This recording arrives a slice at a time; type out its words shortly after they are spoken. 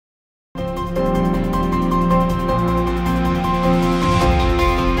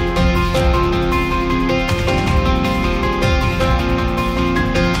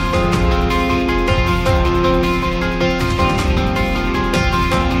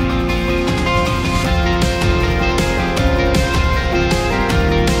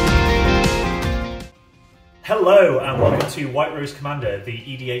to White Rose Commander, the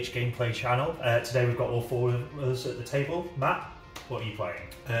EDH gameplay channel. Today we've got all four of us at the table. Matt, what are you playing?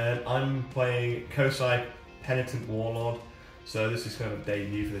 I'm playing Kosei, Penitent Warlord. So this is kind of a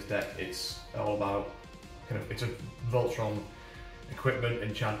debut for this deck. It's all about it's a Voltron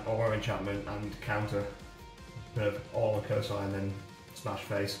equipment, aura enchantment, and counter all on Kosei, and then smash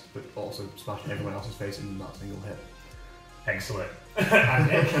face, but also smash everyone else's face in that single hit. Excellent. And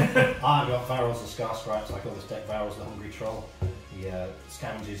Nick? I've got Varolz the Scar Scribe. I call this deck Varolz the Hungry Troll. He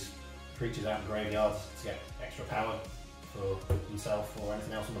scavenges creatures out of graveyards to get extra power for himself or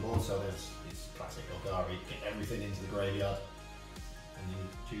anything else on the board. So there's his classic Golgari, get everything into the graveyard, and you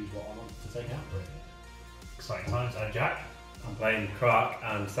choose what I want to take out. Exciting times. And Jack? I'm playing Krark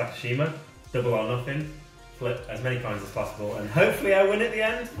and Sakashima. Double or nothing. Flip as many times as possible, and hopefully I win at the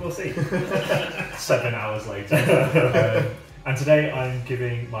end. We'll see. 7 hours later. And today I'm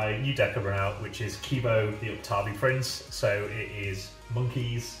giving my new deck a run out, which is Kibo, the Uktabi Prince. So it is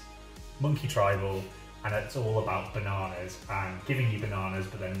monkeys, monkey tribal, and it's all about bananas and giving you bananas,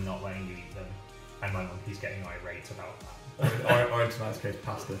 but then not letting you eat them. And my monkey's getting irate about that. Or in tonight's case,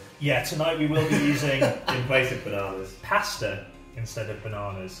 pasta. Yeah, tonight we will be using In place of bananas. pasta instead of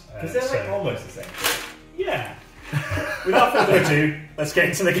bananas. Because they're like almost the same thing. Yeah. Without further ado, let's get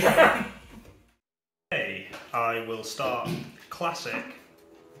into the game. Okay, I will start classic.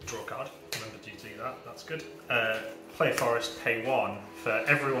 Draw card. Remember to do that. That's good. Play a forest, pay 1 for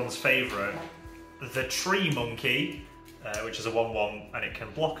everyone's favourite, the tree monkey, which is a 1/1, and it can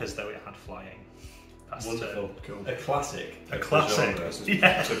block as though it had flying. That's Wonderful. Cool. A classic. A classic.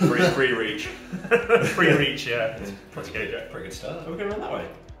 Yeah. So free reach. Free reach, yeah. Pretty good start. Are we going to run that way?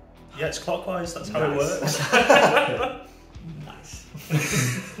 Yeah, it's clockwise. That's how it works. Nice.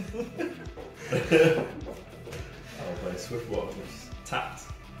 I'll play Swift Water, tapped.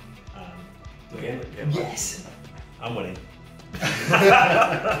 Again? Yes! I'm winning.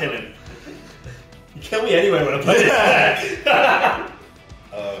 Killing. You kill me anyway when I play this.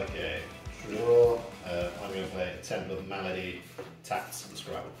 Okay. Draw. I'm going to play Temple of Malady, tapped and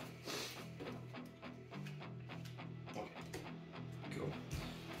Scrabble. Okay. Cool.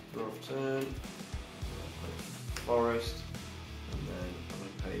 Draw for turn. Forest. And then I'm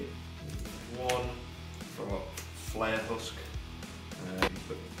going to pay 1 for Flare Husk.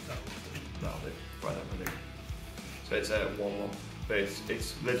 But that'll do. Right, that'll do. So it's a 1/1. But it's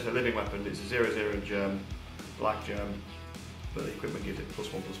a living weapon. It's a 0/0 germ, black germ. But the equipment gives it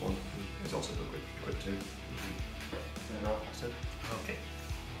 +1/+1. It's also quick 2. Okay.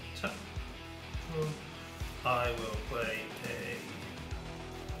 So, I will play a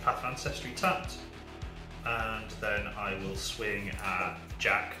Path of Ancestry tapped, and then I will swing at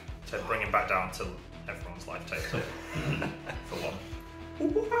Jack to bring him back down to everyone's life total for 1.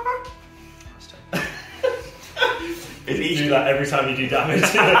 Last turn. Is each do that every time you do damage?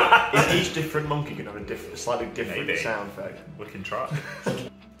 Is each different monkey going to have a slightly different Maybe. sound effect? We can try. I'm going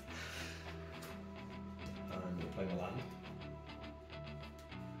to play my land.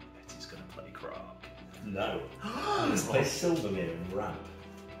 Betty's going to play Krark. No. Let's play Silvermere and ramp.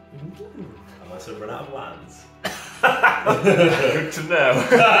 Have I still run out of lands? Good to know.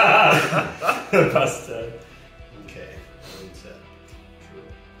 Pass turn. Okay. I'm going to draw.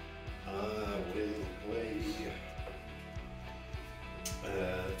 I will play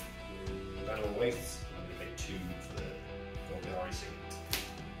Battle of the Wastes. I'm going to pay 2 for the Golgari Signet.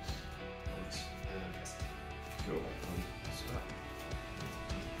 Nice. Yes. Cool.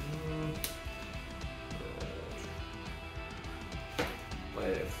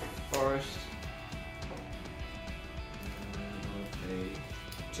 Play a forest. Okay.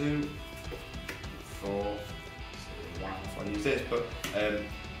 2, 4. Wow, if I use this, but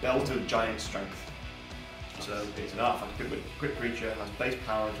Belt of Giant Strength. So it's an artifact quick creature, has base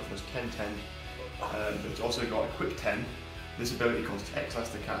power, toughness 10/10. But it's also got a quick 10. This ability costs X less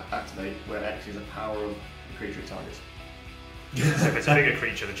to activate, where X is the power of the creature it targets. So if it's a bigger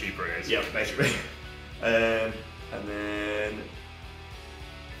creature, the cheaper it is. Yep, basically. And then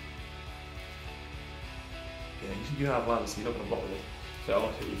you have lands, so you're not going to block with it. So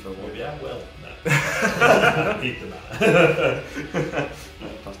I'll hit you for 1. Maybe I will. No. Keep the mana.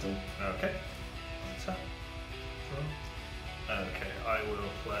 Plus 2. Okay. So, okay, I will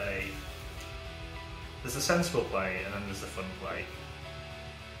play. There's the sensible play, and then there's the fun play.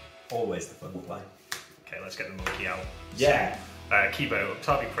 Always the fun play. Okay, let's get the monkey out. Yeah. Kibo,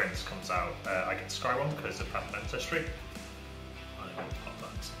 Uktabi Prince comes out. I get to scry 1 because of Path of Ancestry. I will pop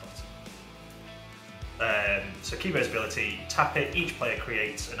that in spot. So Kibo's ability, tap it, each player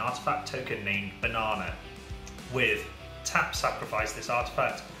creates an artifact token named Banana. With tap, sacrifice this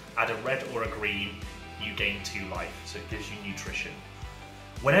artifact, add a red or a green. you gain 2 life, so it gives you nutrition.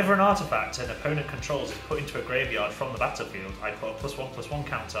 Whenever an artifact an opponent controls is put into a graveyard from the battlefield, I put a +1/+1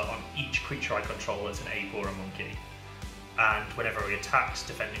 counter on each creature I control that's an ape or a monkey. And whenever he attacks,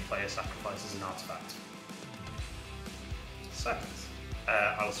 defending player sacrifices an artifact. So,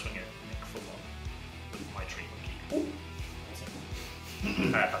 I'll swing it Nick full on with my tree monkey.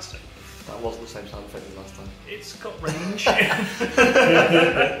 Past it. That wasn't the same sound effect as last time. It's got range. Yeah.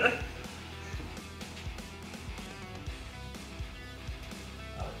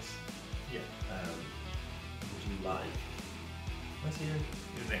 Would you like? Where's your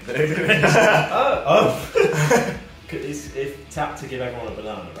Oh! If tap to give everyone a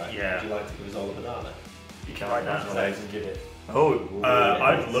banana, right? Yeah. Would you like to give us all a banana? You can Right right now. now. And give it. Oh,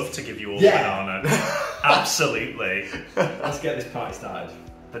 I'd love to give you all Yeah. a banana. Absolutely. Let's get this party started.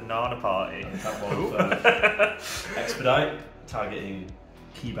 Banana party. And tap one for expedite, targeting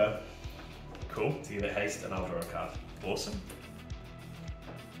Kibo Cool. to give it haste, and I'll draw a card. Awesome.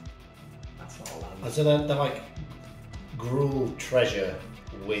 That's not a land. So they're like gruel treasure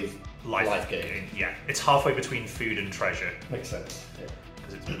with life gain. Yeah. It's halfway between food and treasure Makes sense. Yeah.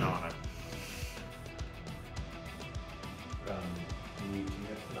 because it's banana. Can you get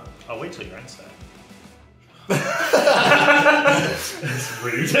a banana? I'll wait till your end set. It's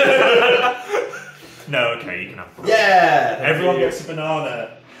rude. No, okay, you can have Yeah! Everyone gets a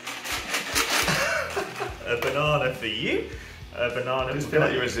banana. A banana for you. A banana I just for feel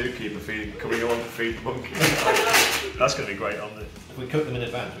like you're a zookeeper coming on to feed the monkey. That's going to be great on the. If we cook them in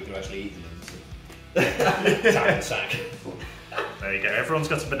advance, we could actually eat them. Tap and sack. There you go. Everyone's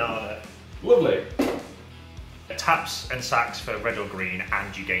got a banana. Lovely. Taps and sacks for red or green,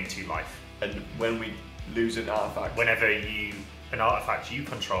 and you gain 2 life. And when we lose an artifact, Whenever an artifact you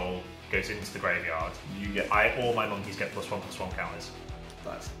control goes into the graveyard, you get. all my monkeys get +1/+1 counters.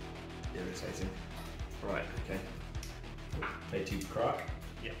 That's irritating. Right, okay. Pay 2 Krark.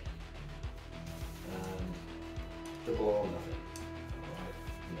 Yeah. And double or nothing. Alright.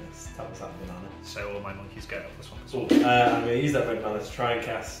 Let's tap us that banana. So all my monkeys get +1/+1. So, I'm going to use that red mana to try and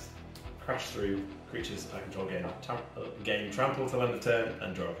cast Crash Through creatures I control gain trample till end of turn,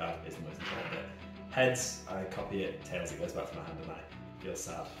 and draw a card is the most important bit. Heads, I copy it, tails, it goes back to my hand, and I feel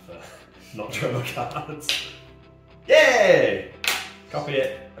sad for not drawing my cards. Yay! Copy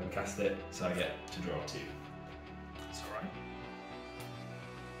it and cast it, so I get to draw 2. That's alright.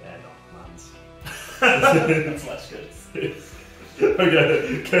 They're not lands. That's less good.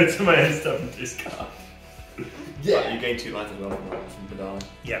 Okay, go to my end step and discard. Right, you gain 2 life as well from banana.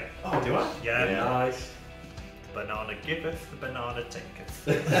 Yeah. Oh, do I? Yeah. Yeah. Nice. The banana giveth, the banana taketh.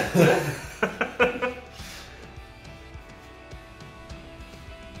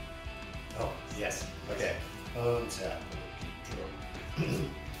 Oh, yes. Okay. Untap. Draw.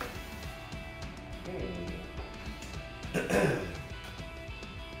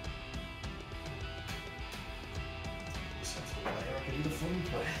 Sensible player, I can do the fun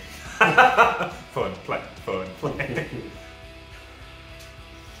play. Fun play.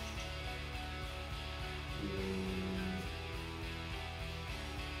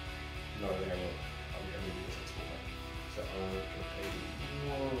 No, I think I will. I'm going to do the sensible play. So I'm going to pay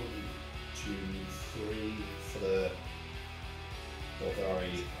 1, 2, 3 for the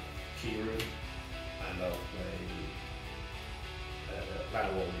Golgari key room, and I'll play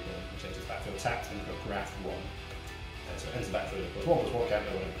Mana Wall Reborn, which enters backfield tapped, and I've got Graft 1. So it enters the backfield with +1/+1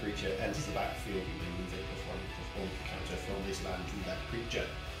 counter when a creature enters the backfield, you may use a +1/+1 counter from this land to that creature.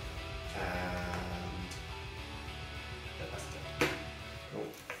 And that's it. Cool.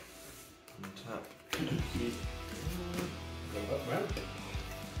 Untap. Go up round.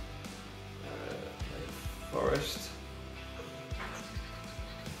 Play forest.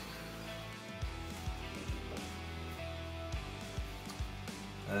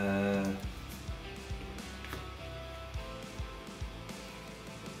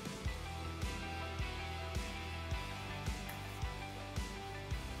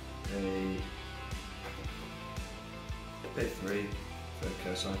 Pay 3 for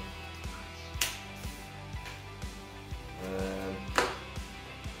Kosei.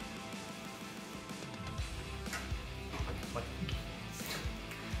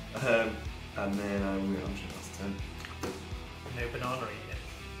 And then I'm just last turn. No banana eating.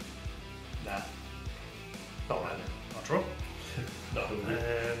 Nah. Not right I'll draw. Not hungry.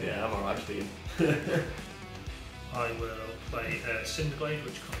 Yeah, I'm alright actually. I will play Cinderglade,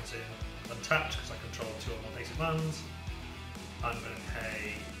 which comes in untapped because I control 2 or more basic lands. I'm going to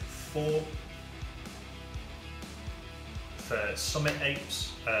pay 4 for Summit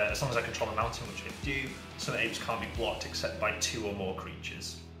Apes. As long as I control a mountain, which I do, Summit Apes can't be blocked except by 2 or more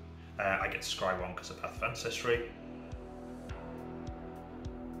creatures. I get to scry 1 because of Path of Ancestry.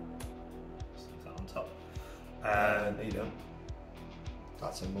 Just leave that on top. No, you don't.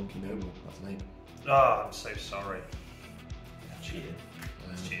 That's a monkey noble. That's an ape. Oh, I'm so sorry. Cheating.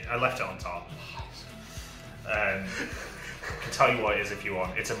 Cheating. I left it on top. I can tell you what it is if you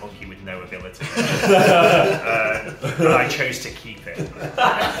want. It's a monkey with no ability. And I chose to keep it.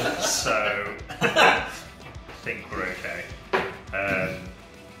 So, I think we're okay.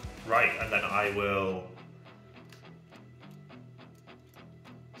 Right, and then I will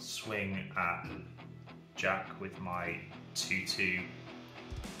swing at Jack with my 2/2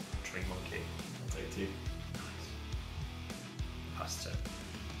 tree monkey. I'll take 2. Past it.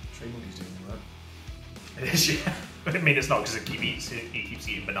 Tree monkey's doing all right. It is, yeah. I mean, it's not because he keeps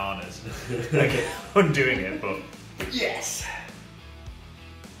eating bananas. Okay, undoing it, but Yes!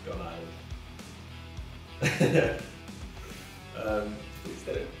 Go on, Island. Please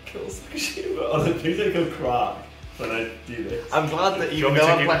don't kill Sakashima. Please don't kill Krark when I do this. I'm glad that you even want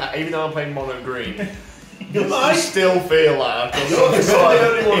though, me to even though I'm playing mono green, You're I still feel like I've You're the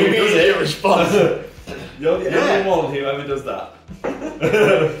only one who does it. irresponsible. You're the Yeah. only one who ever does that.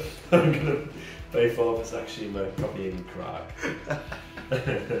 I'm gonna pay for Sakashima copying Krark.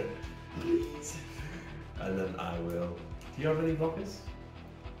 And then I will. Do you have any blockers?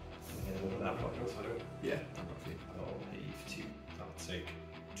 That blockers. Yeah, I've got a few. I'll heave 2. I'll take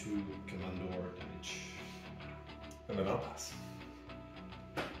 2 Commandor damage. And then I'll pass.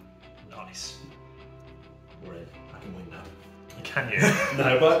 nice. We're in. I can win now. Can you?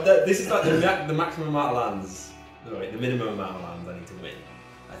 No, but this is like the maximum amount of lands. Sorry, the minimum amount of lands I need to win.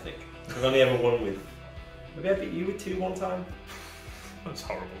 I think. I've only ever won with. Maybe I beat you with 2 one time. That's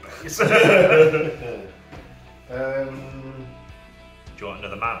horrible days. Do Do you want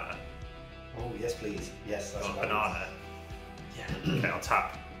another mana? Oh, yes, please. Yes, that's Want what I banana? Yeah. Okay, I'll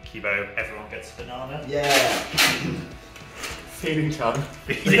tap Kibo. Everyone gets a banana. want. Yeah. Feeding time.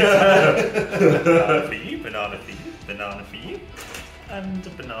 Banana for you, banana for you, banana for you, and a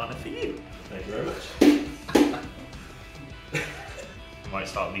banana for you. Thank you very much. We might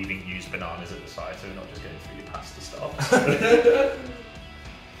start leaving used bananas at the side so we're not just going through your pasta stuff.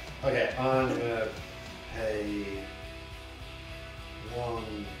 Okay, I'm gonna pay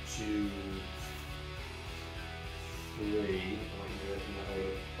 1, 2, 3.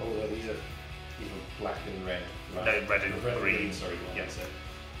 Oh, well, these are black and red. Right? No, red and green. Sorry, Yeah.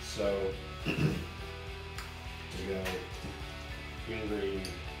 So we go green.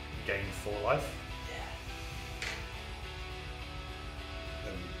 Gain 4 life.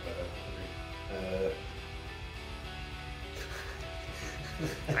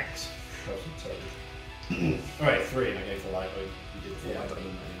 Thanks. Alright, 3, and I go for light. You did 4 Yeah, light. I've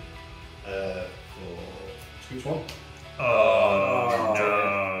done For Scoots 1. Oh,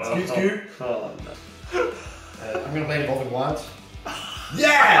 no. Scoot. Oh, no. I'm going to play Evolving Wilds.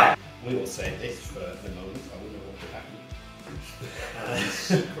 Yeah! We will save this for the moment. I wouldn't know what could happen.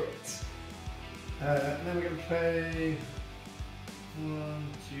 Secret. And then we're going to play 1,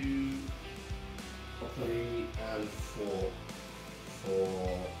 2, 3, and 4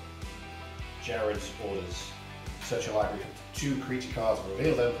 for Jared's orders. Search your library for 2 creature cards,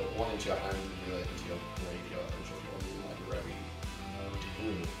 reveal them, put 1 into your hand, and reveal it into your graveyard, and shuffle your library.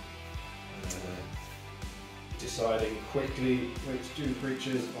 Deciding quickly which 2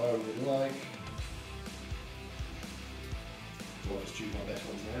 creatures I would like. Do I just choose my best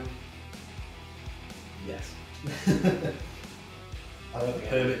ones now? Yes. I don't think I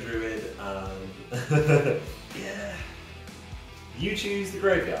Hermit Druid and. Yeah. You choose the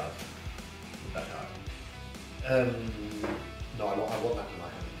graveyard. With that card. No, I want that in my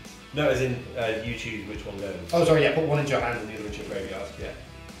hand. No, as in you choose which one goes. Oh, sorry, yeah, put 1 into your hand and the other into your graveyard. Yeah.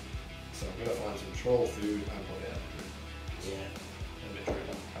 So I'm going to find some troll food and put it out. Yeah.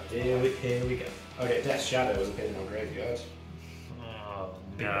 Inventory. Here we go. Okay, Death's Shadow has appeared in our graveyard. Oh,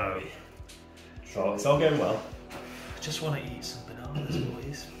 no. So it's all going well. I just want to eat some bananas,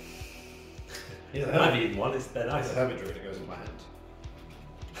 boys. Yeah, the I've Hermit, eaten one. They're the nice. Hermit Druid that goes in my hand.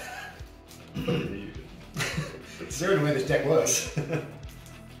 Is there any way this deck works?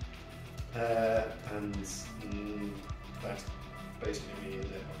 And that's basically me in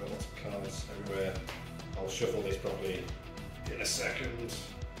there. I've got lots of cards everywhere. I'll shuffle this properly in a second.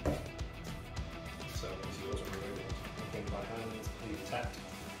 So this is yours in my hand, leave it tapped.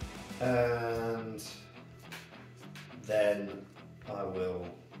 And then I will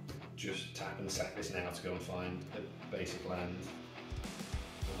just tap and sack this now to go and find a basic land.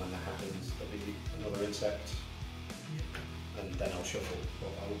 And when that happens, there'll be another insect. And then I'll shuffle,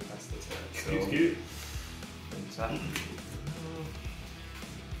 but I will pass the turn. Cute. What's that?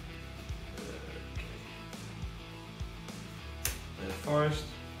 Forest.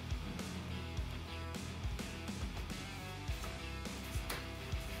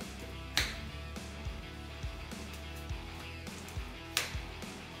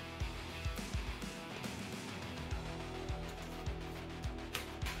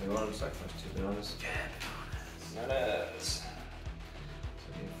 Bananas, sacrifice 2 bananas. Yeah, bananas. So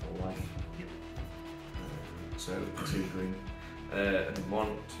you get full life. Yep. So 2 green. And 1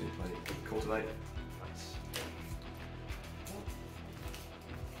 to play cultivate. Nice.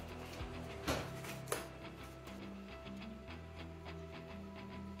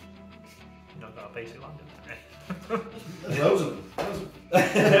 You've not got a basic land in there. There's loads of them. Loads of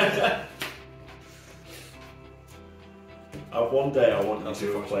them. One day I want you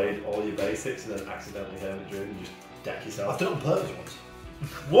to have played all your basics and then accidentally Hermit Druid and just deck yourself. I've done it on purpose once.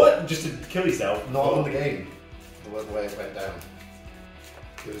 What? Just to kill yourself? Not on the game. The way it went down.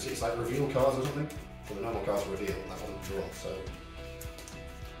 It's like reveal cards or something. So the normal cards reveal, that wasn't draw. So.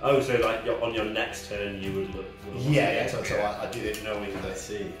 Oh, so like on your next turn you would look. Yeah. So I did it knowing I that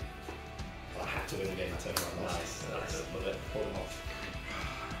see. I had to win the game. I turned around and lost. Nice. Love it. Pulled them off.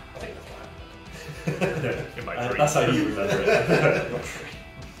 I think that's what happened. In my dreams. That's how you remember it. Not true.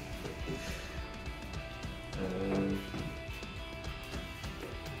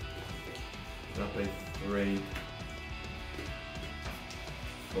 I'll play 3,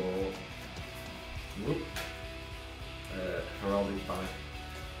 4. Whoop. Heralding 5.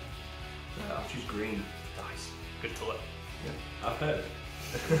 I'll choose green. Nice. Good colour. I've heard.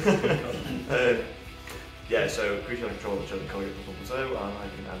 Yeah, so creature I control the chosen colour plus 1+0, and I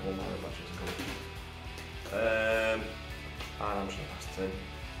can add 1 mana of that chosen colour. And I'm just going to pass the turn.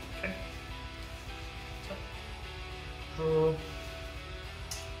 Okay. Draw.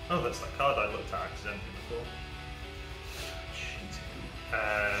 Oh, that's that card I looked at accidentally before.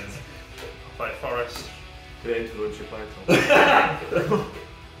 I'll play a forest. Did it influence your player at all?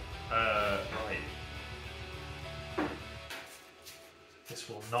 Right. This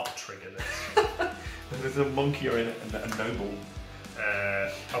will not trigger this. There's a monkey or a noble.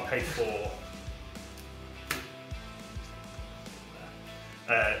 I'll pay 4.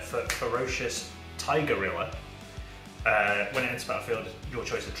 For Ferocious Tigerilla. When it enters the battlefield, your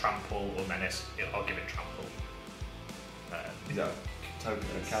choice of trample or menace, I'll give it trample. Is that a token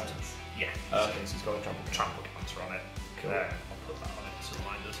of counters? Yeah. Okay, so it's got a trample. Trample counter on it. Cool. I'll put that on it to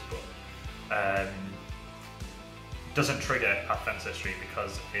remind us, but doesn't trigger Path of Ancestry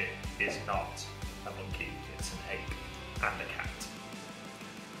because it is not a monkey, it's an ape and a cat.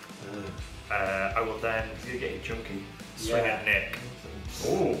 I will then You're getting chunky. swing at Nick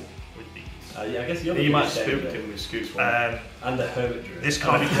Oh! with these. Yeah, I guess you're You might have the spooked him with Scoots one. and the Hermit Druid. This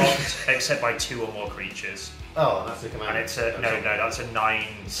can't be blocked except by 2 or more creatures. Oh, and that's the command. And it's a no, that's a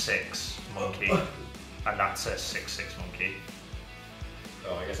 9/6 monkey, and that's a 6/6 monkey.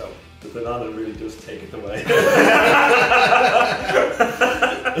 Oh, I guess I'll. The banana really does take it away.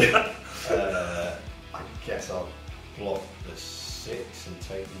 I guess I'll block the 6 and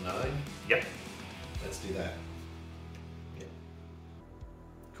take the 9. Yep. Let's do that.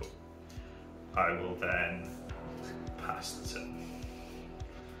 Cool. I will then pass the turn.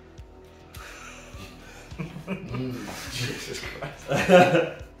 Jesus Christ.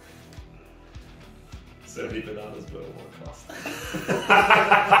 So many bananas, but at what cost?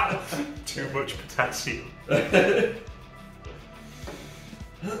 Too much potassium. Okay,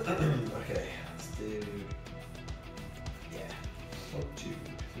 let's do. Yeah. 1, 2,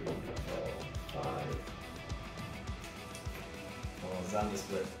 3, 4, 5. For Xander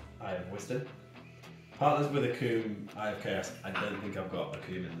Split, I have Wisdom. Partners with a Coom, I have Chaos. I don't think I've got a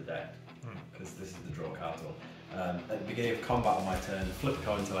Coom in the deck because this is the draw card tool. At the beginning of combat on my turn, flip a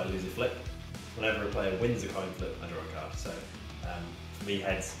coin until I lose a flip. Whenever a player wins a coin flip, I draw a card. So for me,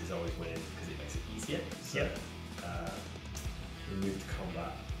 heads is always winning because it makes it easier. So remove the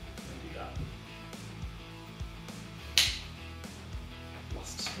combat and do that.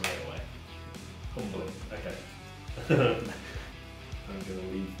 Lost straight away. Humbling. Okay. I'm going to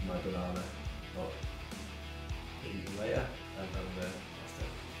leave my banana up even later, and I'm going to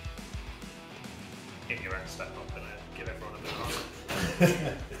Get your own step up and give everyone a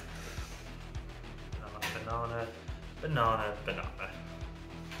banana. Banana, banana, banana.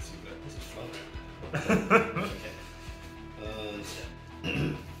 Super. This is fun. Okay.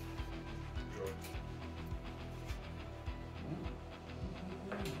 Draw.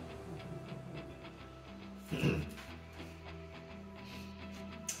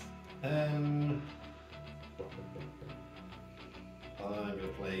 I'm going to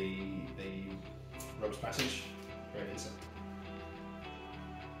play a Rogue's Passage. Great insect.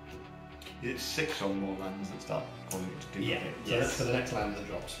 Is it 6 or more lands that start causing it to do Yeah. things? So, so the next land that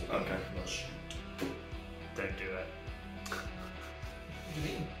drops will be Okay. Rush. Don't do it. What do you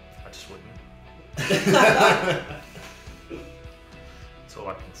mean? I just wouldn't. That's all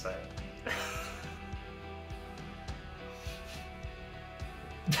I can say.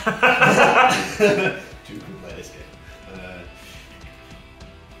 Two can play this game.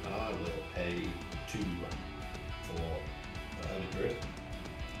 I will pay 2 for the Holy Druid.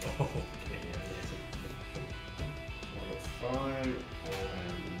 Oh, One of 5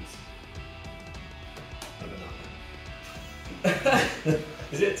 and a banana.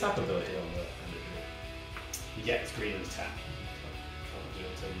 Is it a tap ability on the He gets green and tap. Can't do it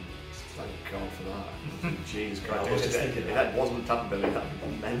until you Thank God for that. Jesus I Christ. was just If thinking that wasn't a tap ability, that would be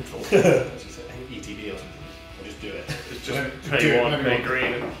mental. just ETB or something. Or just do it. It's Do just it, pay do it, one, whenever pay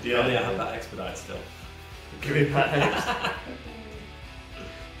you want. green. Yeah, I have that expedite still. Give me that next.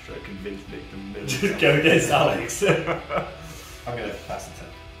 Try to convince Nick to mill. Just go against Alex. I'm going to pass the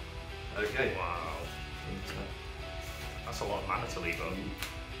 10. Okay. wow. That's a lot of mana to leave on.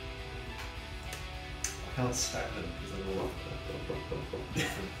 I can't stack them because they're all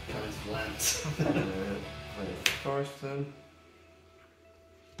different kinds of lands. Play a forest then.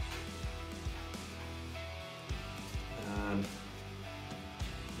 And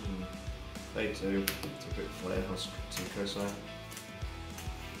play 2. It's a quick play. I'll script to Kosei.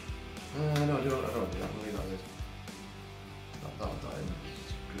 No, I don't do that. I'll leave that as is. That'll die.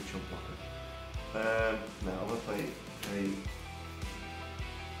 It's a good chunk blocker. Now I'm gonna play a.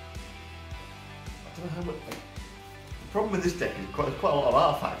 I don't know how much. The problem with this deck is quite a lot of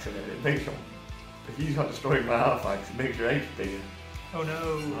artifacts in it. It makes your, if you start destroying my artifacts, it makes your age bigger. Oh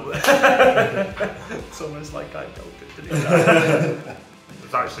no! It's almost like I built it to do that.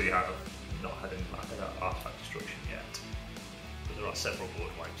 It's actually I've not had any artifact destruction yet, but there are several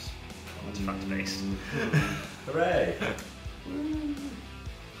board wipes on artifact base. Hooray!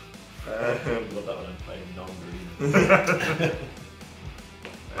 Love that when I'm playing non-green.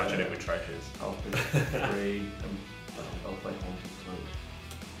 Imagine it with treasures. I'll play 3. I'll play Haunted Tonight.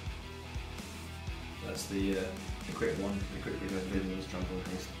 That's the Quick one. The quick video is Trample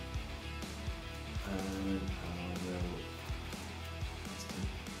Haste. And I will.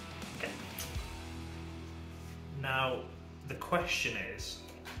 Okay. Now the question is,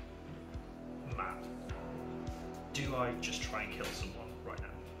 Matt, do I just try and kill someone right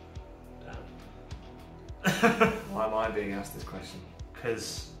now? Why am I being asked this question?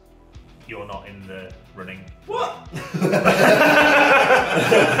 Because you're not in the running. What?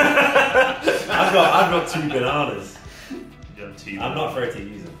 I've got 2 bananas. You're too I'm not afraid to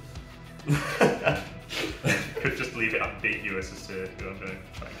use them. Could just leave it ambiguous as to who I'm going to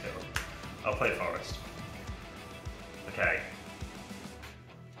try and kill. I'll play Forest. Okay.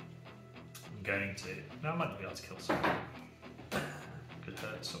 I'm going to. No, I might not be able to kill someone. Could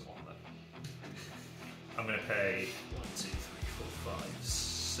hurt someone though. I'm going to pay 1, 2, 3, 4, 5,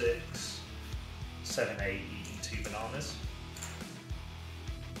 6, 7, 8, eating 2 bananas.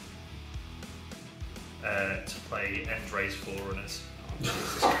 To play End-Raise Forerunners.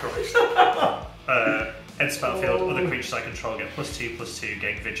 Jesus Christ. End battlefield, other creatures I control get +2/+2,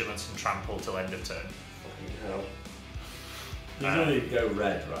 gain vigilance and trample till end of turn. Fucking hell. You can only go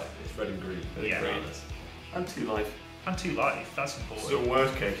red, right? It's red and green. But Yeah. bananas. And 2 life. And 2 life, that's So important.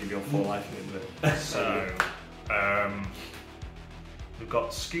 worst case, you'd be on 4 life in it. So, we've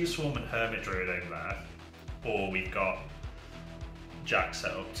got Skew Swarm and Hermit Druid over there, or we've got Jack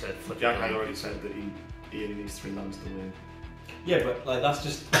set up to flip Jack it had green. already said that he only needs 3 lands to win. Yeah, but like that's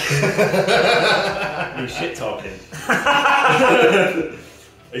just you shit talking.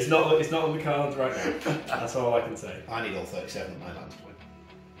 It's not on the cards right now. That's all I can say. I need all 37 of my lands to win.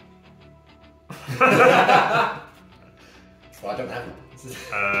 Well, I don't have them. Who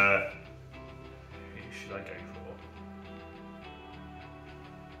should I go for?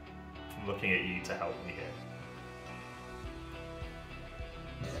 I'm looking at you to help me here.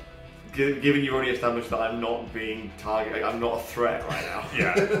 Given you've already established that I'm not being targeted, I'm not a threat right now.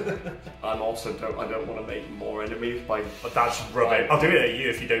 Yeah, I don't want to make more enemies by. but that's rubbish. I'll do it at you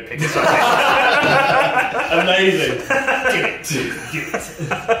if you don't pick this up. Amazing. Do it.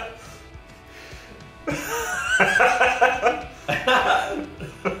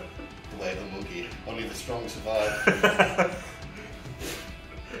 Play the monkey. Only the strong survive.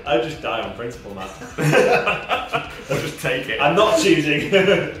 I just die on principle, man. I'll just take it. I'm not choosing.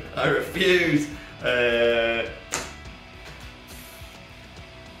 I refuse.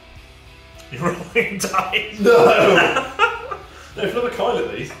 You're rolling dice. No, flip a coin at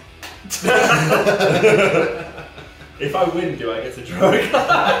least. If I win, do I get to draw a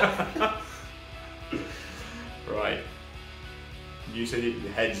card? Right. You said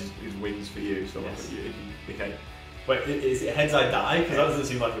heads is wins for you, so Yes. okay. Wait, is it heads I die? Because that doesn't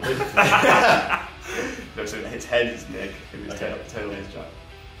seem like a win. No, so his head is Nick, and his Okay. tail is Jack.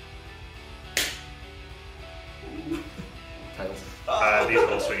 Tails. These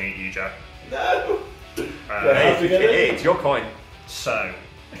are all swinging at you, Jack. No! Uh, to get it? It's your coin. so,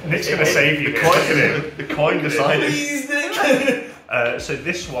 Nick's going to save you. The coin decided. Please, Nick! So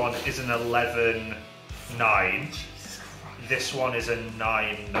this one is an 11-9. This one is a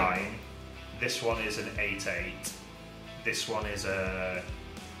 9-9. This one is an 8-8. This one is a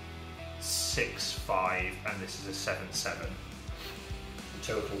 6-5, and this is a 7-7.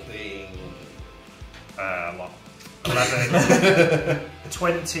 The total being A lot. 11,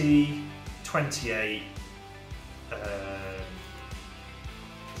 20, 28,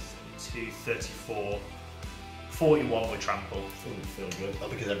 2, 34, 41 with trample. Doesn't feel good.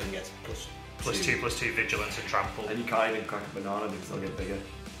 not because everything gets +2/+2 vigilance and trample. And you can't even crack a banana because they'll get bigger.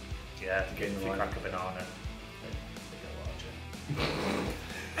 Yeah, to gain if the you line. crack a banana, they get larger.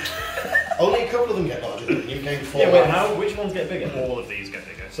 Only a couple of them get larger. You gain 4 Yeah, wait, life. which ones get bigger? All of these get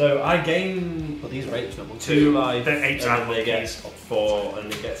bigger. So I gain But these rates are 2 life, They're 8 and then they trample get keys. 4,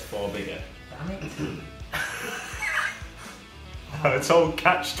 and it gets 4 bigger. It's all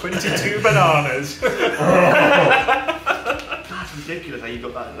catch 22 bananas. That's ridiculous how you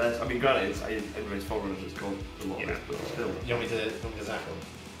got that in there. I mean, granted, it's everybody's forerunners, it's called a lot of Yeah. this, but still. You want me to zap one?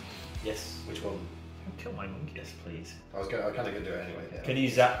 Yes. Which one? Kill my monkey. Yes, please. I kind of going to do it anyway. Yeah. Can you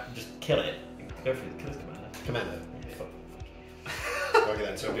zap, just kill it? Go for the killer's commander. Commander. Yeah. Okay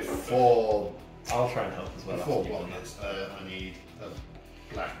then. So before I'll try and help as well. before after you blocking go. it, I need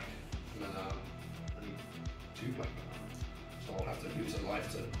a black mana. I need 2 black mana. So I'll have to lose a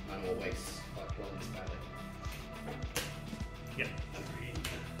life to manual waste like Ron's Valley. Yeah. Agreed.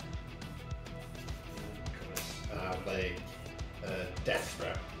 And I'll play Death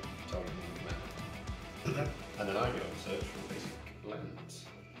Trap, targeting commander. And then I go and search for basic lands.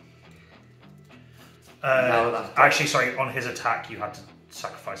 No, that's- Actually, sorry, on his attack, you had to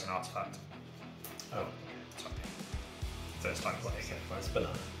sacrifice an artifact. Oh, Sorry. First time playing it. sacrifice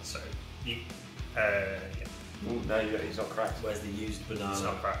banana. So, you. Yeah, Ooh, no, he's not cracked. Where's the used banana? it's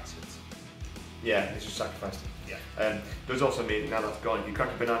not correct. It's, Yeah, he's just sacrificed him. yeah. Does also mean, now that's gone, if you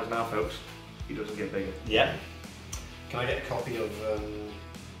crack a banana now, folks, he doesn't get bigger. Yeah. Can I get a copy of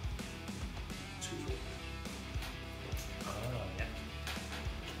Yeah.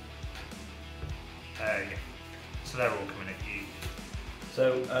 Yeah. So they're all coming at you.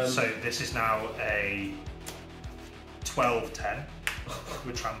 So, So this is now a 12-10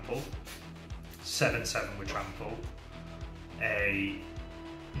 with trample, 7-7 with trample, a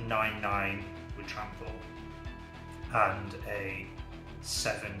 9-9 with trample, and a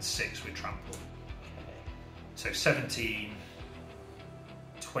 7-6 with trample. So 17,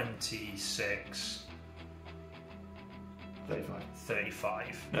 26, 35.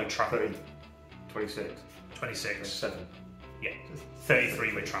 35 No, with trample, 30, 26. 26, 7. yeah,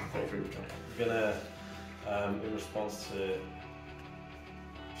 33 with trample. 33 with trample. I'm gonna, in response to,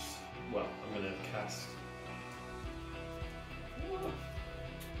 well, I'm gonna cast.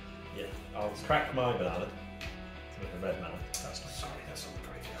 Yeah, I'll crack my banana to make a red mana. That's not sorry, that's not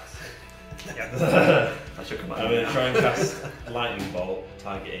great. I'm Yeah. I should come out. gonna try and cast lightning bolt,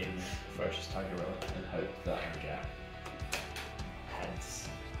 targeting Ferocious Tiger Row, and hope that I get heads.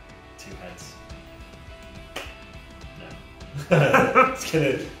 2 heads. No. it's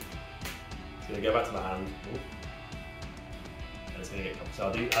gonna go back to my hand. Ooh. And it's gonna get covered. So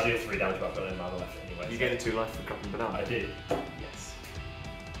I'll do a 3 damage, but I've got no mana left anyway. You so get 2 life for cracking banana. I do. Yes.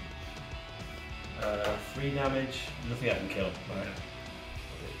 3 damage. Nothing I can kill. Right. I'll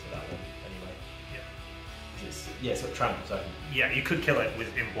do it to that one anyway. Yeah. Yeah, so trample. So I can. Yeah, you could kill it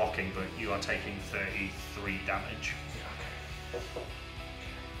with in blocking, but you are taking 33 damage.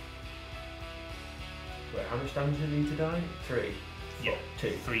 Wait, how much damage do you need to die? 3. Yeah,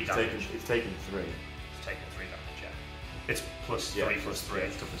 2. 3 It's damage. taken, it's taken 3. It's taken 3 damage, yeah. It's plus Yeah, 3 plus 3. Yeah,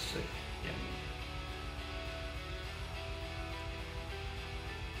 it's plus 6. Yeah.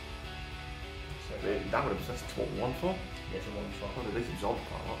 So, That would have, that's what, 1 for? yeah, so 1 for. Oh, at least absorbed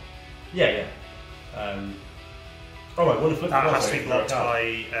quite a lot. Yeah. Oh, right, what if That has to be blocked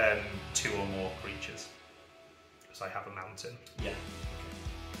by 2 or more creatures. Because I have a mountain. Yeah.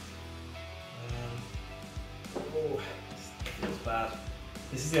 Oh, this feels bad.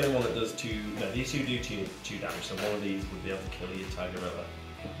 This is the only one that does 2. No, these 2 do 2 damage, so one of these would be able to kill your Tigerella.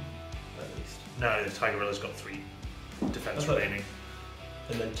 At least. No, the Tigerilla's got 3 defense Okay. remaining.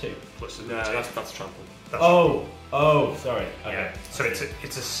 And then 2. Plus the No, 2. that's trample. That's- Oh, sorry. Okay. yeah. So it's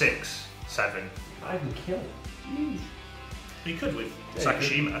a 6. 7. I can kill it. Jeez. You could with Yeah,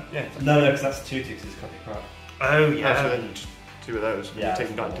 Sakashima. Yeah. No, because that's 2 ticks. It's copy crap. Oh Yeah. yeah. And 2 of those. Yeah. You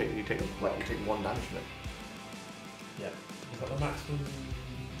take 1 damage from it. Yeah. Is that the maximum?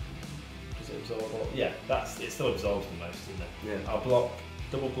 Does it absorb all? Yeah, it still absorbs the most, doesn't it? Yeah. I'll block,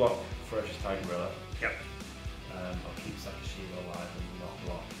 double block Ferocious Tiger Gorilla. Yep. I'll keep Sakashima alive and not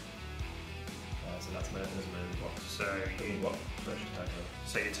block. So that's my block. So Double you, block Ferocious Tiger Gorilla.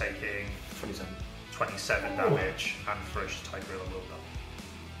 so you're taking 27. 27 damage, and Ferocious Tiger Gorilla will not.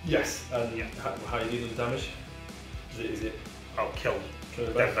 Yes. And Yeah. how are you dealing the damage? Is it I'll kill. kill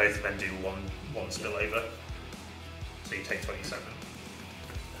them Then both? both of them do one spillover. So you take 27.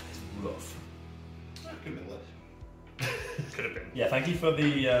 It's rough. Could have been worse. Could have been. Yeah, thank you for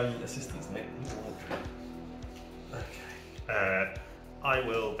the assistance, Nick. Okay. I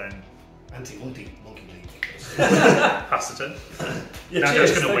will then Anti-monkey league. pass the turn. Yeah, Now cheers,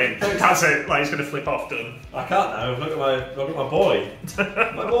 he's going to win. thanks. That's it. Like he's going to flip off. Done. I can't now. Look at my boy.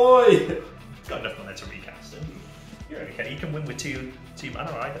 My boy. Got enough mana to recast him. You're okay. You can win with two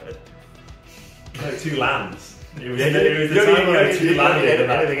mana. I heard. No, 2 lands. It was, Yeah, it was the you time don't where I need- 2 you don't landed. need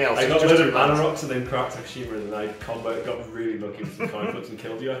And anything else, I it's got just rid 2 of mana lands. rocks and then Krark Sakashima, and then I got really lucky with some coin flips and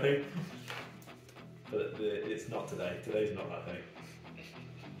killed you, I think. But it's not today. Today's not that day.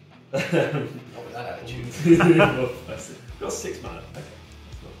 Not with that attitude. Got 6 mana. Okay,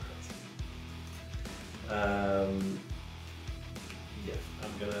 that's not crazy. Yeah,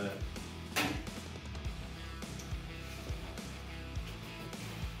 I'm gonna.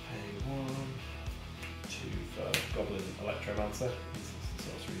 Pay 1, 2 for Goblin Electromancer. These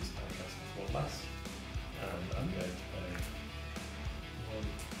sorceries I cast with 1 less. And I'm going to pay 1,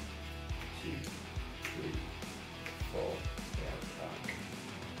 2, 3, 4 for Krark.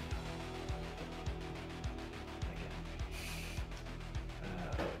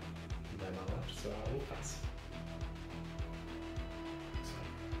 No mana left, so I will pass.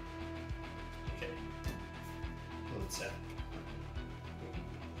 Okay. One set.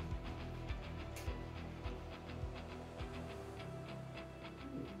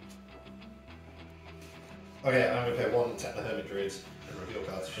 Okay, I'm going to pay 1, tap the Hermit Druids, and reveal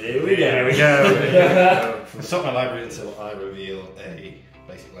cards. Here we go. Here we go. From the top of my library until I reveal a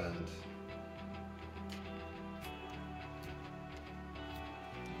basic land.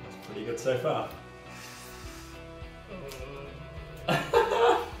 That's pretty good so far.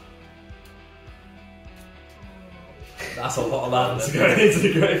 That's a lot of lands going into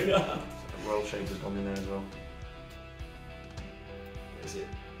the graveyard. World Shaper's gone in there as well. Is it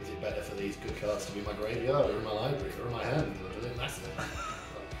better for these good cards to be in my graveyard, or in my library, or in my hand, or does it matter?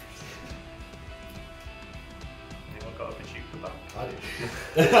 Anyone got a Pachuk for that? I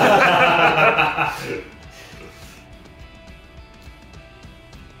do.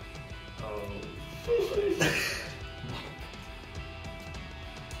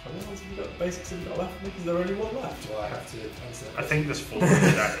 How many ones have you got? Basics have you got left? Because there only 1 left. Do I have to answer that? I think there's 4 in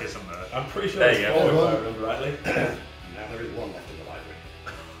the deck, isn't there? I'm pretty sure There there's you 4 go. if I remember rightly. Now there is 1 left in the library.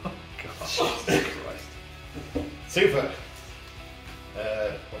 God. Christ. Super!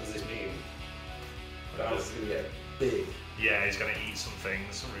 What does this mean? That was going to get big. Yeah, he's going to eat some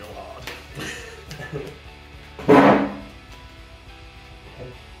things real hard.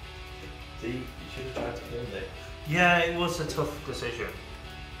 See, you should have tried to kill it. Yeah, it was a tough decision.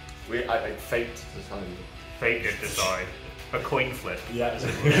 I faked the time. Fate did decide. A coin flip. Yeah,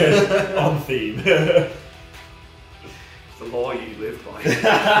 on theme. The law you live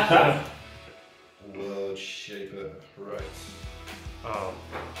by. World Shaper, right. Oh.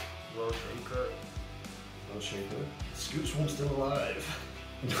 World Shaper. World Shaper. Scoot Swarm's still alive.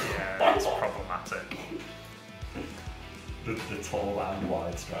 Yeah, it's problematic. the tall and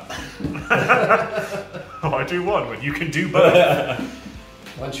wide strap. Oh, I do one when you can do both.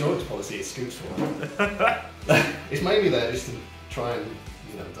 My insurance policy is Scoot Swarm. It's mainly there just to try and,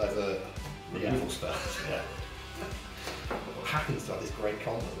 divert removal spells. Yeah. What happens to have this great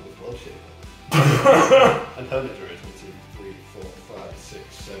combo with World Shaper? And Hermit Druid, 1, 2, 3, 4, 5,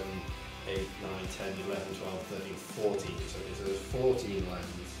 6, 7, 8, 9, 10, 11, 12, 13, 14. So there's 14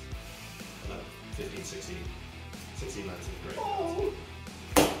 lands. No, 15, 16. 16 lands in great. Oh,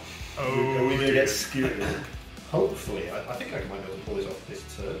 Are we going to get skewed? Hopefully, I think I might be able to pull this off this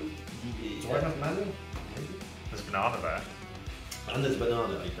turn. Do I have mana? Maybe. there's banana there. And there's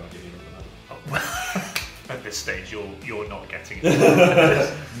banana. You can't give me another banana. Oh. At this stage, you're not getting it.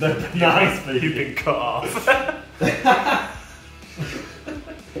 Nice. You've been cut off. 3, 4,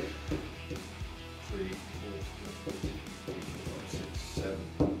 5, 6, 7,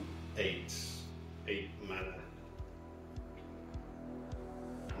 8. 8 mana.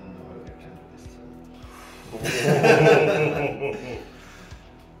 No, okay.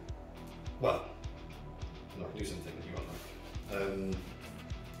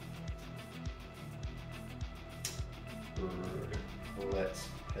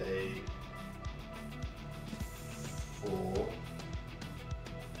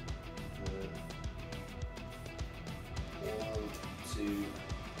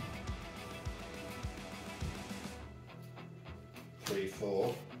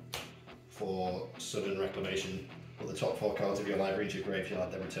 4 for Sudden Reclamation. Put the top 4 cards of your library into your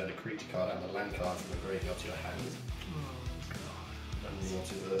graveyard, then return a creature card and a land card from the graveyard to your hand. And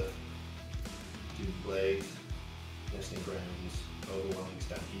what are the Doom Blade, Nesting Grounds, Overwhelming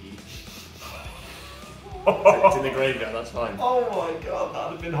Stampede. It's in the graveyard, that's fine. Oh my god,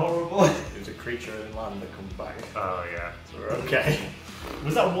 that'd have been horrible. There's a creature in land that comes back. Oh yeah. So we're okay.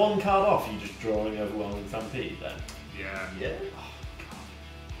 Was that one card off? You just drawing Overwhelming Stampede then? Yeah. Yeah.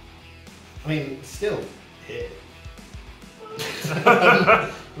 I mean, still hit.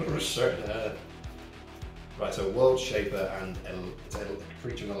 I'm not certain. Right, so World Shaper and it's a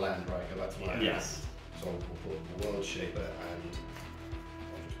creature in the land, right? Go back to my Yes. So we'll put World Shaper and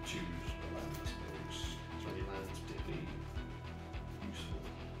I'll just choose a land, I suppose. Is there any land that's particularly useful?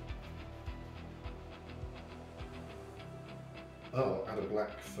 Oh, add a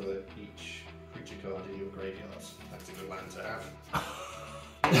black for each creature card in your graveyards. That's a good land to have.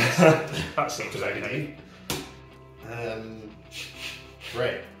 That seems okay.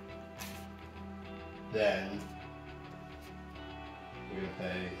 Great. Then we're going to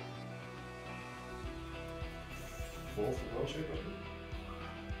pay 4 for World Shaper. Are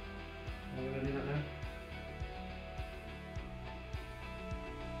we going to do that now?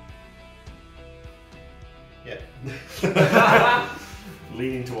 Yeah.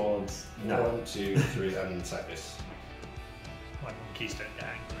 Leaning towards no. 1, 2, 3, and sack this. My monkeys don't get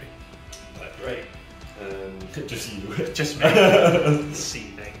angry. That's great. Just you. Just me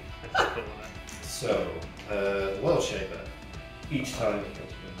seething. So, World Shaper. Each time,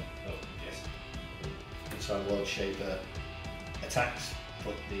 oh yes, each time World Shaper attacks,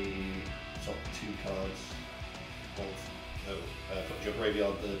 put the top 2 cards put your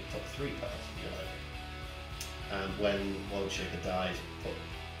graveyard the top 3 cards of your library. And when World Shaper dies, put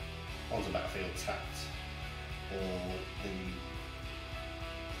onto the battlefield tapped all the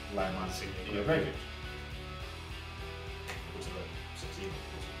landmines in your graveyard. Was it a 16?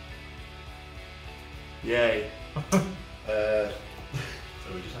 Yay. So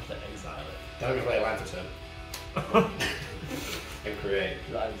we just have to exile it. Don't go play a land for turn. And create.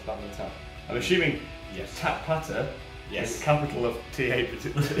 That is bad on tap. I'm assuming Yes. tap patter Yes. is the capital of TA at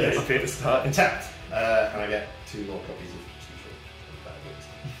the start. Tapped. And I get 2 more copies of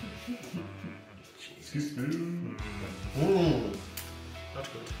Jesus. Not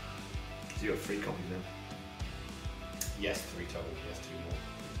good. So you got 3 copies then. Yes, 3 total. Yes, 2 more.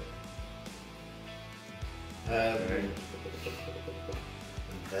 And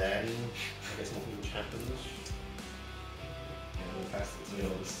then I guess nothing much happens. We'll pass it to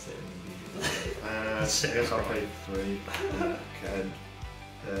You'll you. just sit and I guess I'll play 3.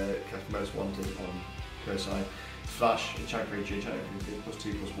 Cast Most Wanted on Kosei. Flash, enchant creature,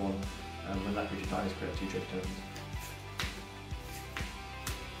 +2/+1. And when that creature dies, create 2 trade tokens.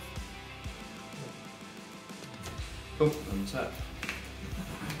 Oh, and tap.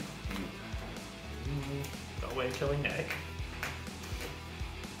 Got a way of killing Nick.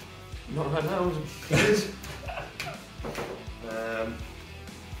 Not right now. Just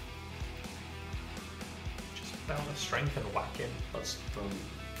found a strength and whack him. That's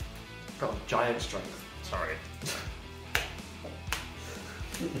Got giant strength. sorry.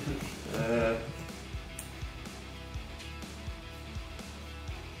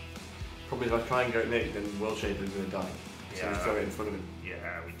 Probably if I try and go Nick, then World Shaper is going to die. So Yeah. we throw it in front of him.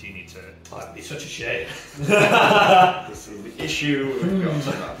 Yeah, we do need to. That'd be such a shame. This is the issue. We've got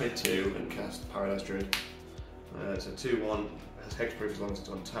so I play 2 and cast Paradise Druid. So 2/1 has hexproof as long as it's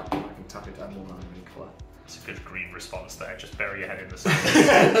on tap. I can tap it down 1 mana in colour. It's a good green response there. Just bury your head in the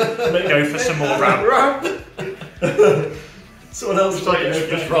sand. Go for some more ramp. Someone else It's like it's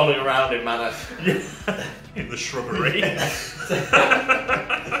just rolling around in mana. In the shrubbery. I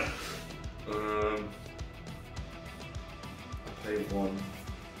play 1.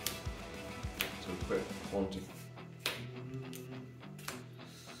 So equip quantity.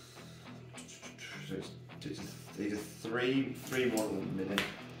 So it's either 3, 3 more than a minute. 1,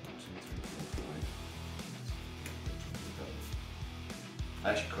 2, 3, 4, 5. I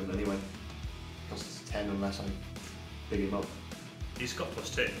actually couldn't anyway. Because it's 10 unless I big him up. He's got +2,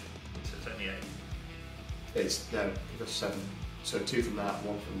 so it's only 8. It's no, it costs 7. So 2 from that,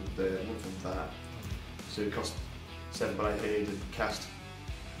 1 from that. So it costs 7, but I need to cast.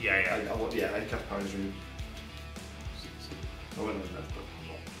 Yeah. I cast Paradise Druid. I went on that, but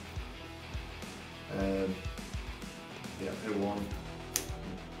 1.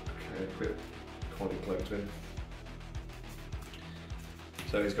 Okay, equip Quality Cloak to him.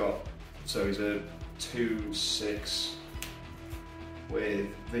 So he's a 2/6 with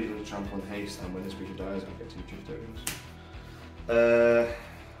Vigilant, Trample and Haste, and when this creature dies I get 2 trade tokens. Selecting.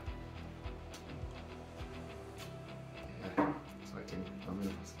 I'm going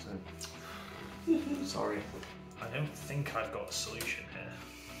to pass the turn. Sorry. I don't think I've got a solution here.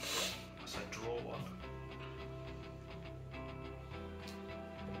 So I draw one.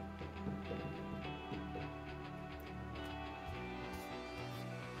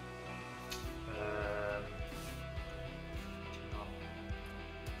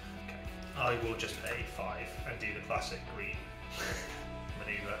 Okay. I will just pay 5 and do the classic green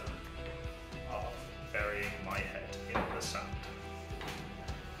maneuver of burying my head in the sand.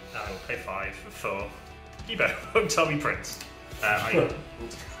 I will pay 5 for Kibo, Uktabi Prince. I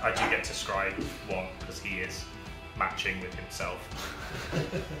do get to scribe 1 because he is matching with himself.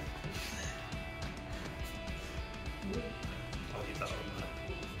 I'll leave that on there.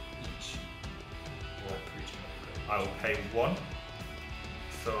 I will pay 1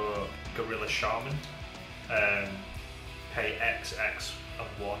 for Gorilla Shaman. Pay X, X, and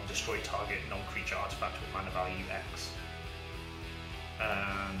 1, destroy target non-creature artifact with mana value X.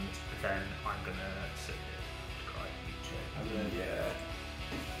 And then I'm gonna sit here. Yeah.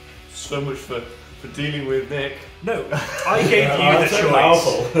 So much for dealing with Nick. No, I gave you the choice.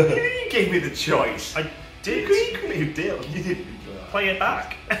 Powerful. You gave me the choice. I did. You did. You didn't. Play it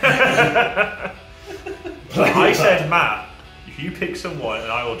back. I said, Matt, if you pick someone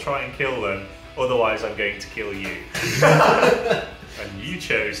and I will try and kill them, otherwise I'm going to kill you. And you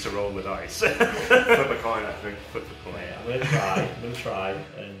chose to roll the dice. Flip a coin, actually. Flip the coin. Yeah, I'm gonna try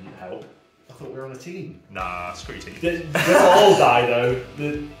and help. I thought we were on a team. Nah, screw you. They'll all die though.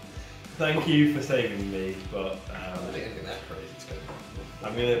 Thank you for saving me, but I don't think anything that crazy is going on.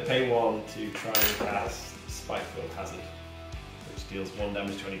 I'm gonna pay 1 to try and cast Spikefield Hazard, which deals 1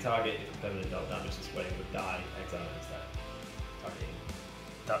 damage to any target. If a permanent dealt damage this way would die, exile instead. Targeting.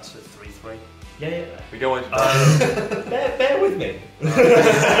 That's a 3/3. Yeah. We go on. Bear with me.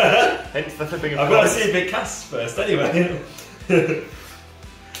 Hence the flipping of I've got to coins. see if it casts first anyway. Tails,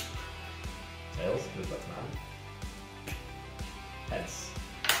 goes back to my hand. Heads.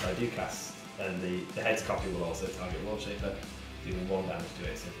 So I do cast, and the heads copy will also target World Shaper, dealing 1 damage to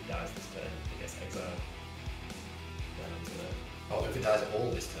it, so if it dies this turn, it gets exiled. Then I'm gonna... Oh, if it dies at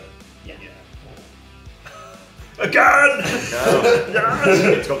all this turn. Yeah. Again! No.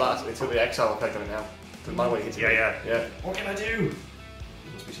 It's got that. It's got the exile effect on it now. To my way, Yeah. What can I do?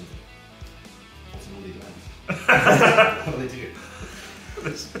 There must be something. What's in all these lands? What do they do?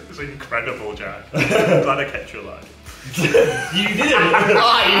 This is incredible, Jack. I'm glad I kept you alive. You didn't!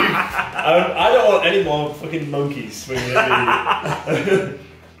 I don't want any more fucking monkeys swinging at me.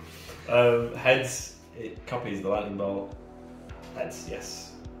 Heads, it copies the lightning bolt. Heads, yes.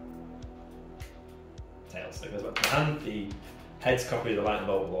 Tails, so it goes back to my hand. The heads copy the lightning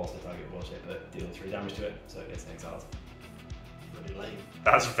bolt will also target World Shaper, dealing 3 damage to it, so it gets exiled. Really lame.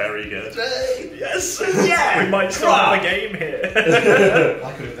 That's very good. Hey! Yes! Yeah! We might start the game here.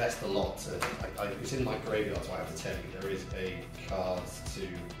 I could invest a lot. It's in my graveyard, so I have to tell you, there is a card to,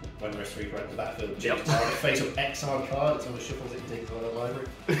 when there's 3 red in the battlefield, change target face up exile card, it's on the shuffles that you take from the library.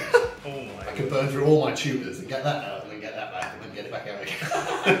 Oh my I could burn through all my tutors and get that out, and then get that back, and then get it back out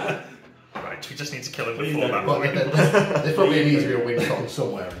again. Right, we just need to kill him Please before don't. that. But there's probably an easier win con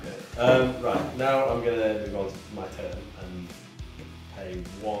somewhere in there. Right, now I'm going to move on to my turn and pay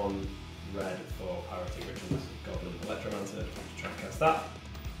 1 red for Pyrotic Rituals, Goblin Electromancer, to try and cast that.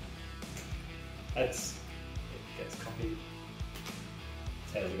 Heads, it gets copied.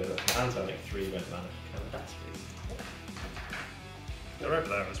 Tails goes up to my hand, so I make 3 red mana. Can I have that, please? They're over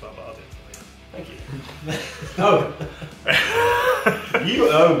there as well, but I'll do it for Thank you. Oh! You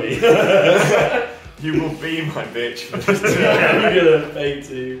owe me! You will be my bitch for this I'm turn. gonna pay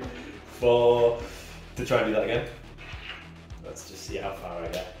 2 to try and do that again. Let's just see how far I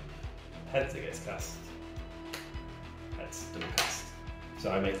get. Heads, it gets cast. Heads, double cast. So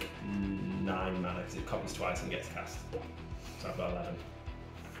I make 9 mana because it copies twice and gets cast. So I've got 11.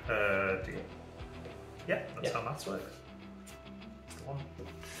 Deal. Yeah, that's Yeah. how maths works. It's the one.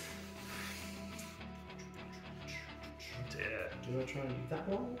 Dear. Do I try and do that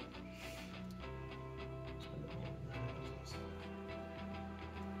one?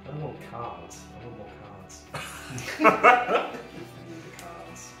 I don't want cards. I want more cards.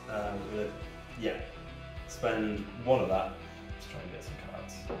 Cards. Yeah. Spend 1 of that to try and get some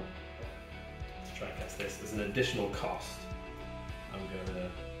cards. To try and cast this. There's an additional cost. I'm going to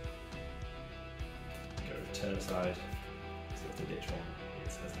go turn aside. So it's the ditch one.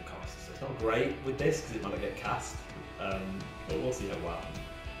 It says the cost. So it's not great with this because it might not get cast. But we'll see how well.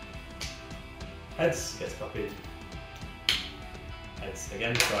 Heads gets copied. Heads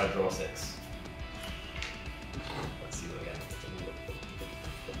again, try draw 6. Let's see what I get.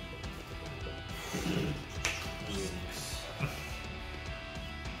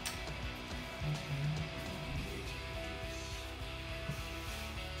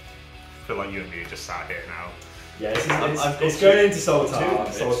 feel like you and me are just sat here now. Yeah, I've it's got going into solitaire two.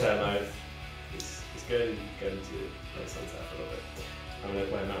 mode. It's going into solitaire for a little bit. I'm going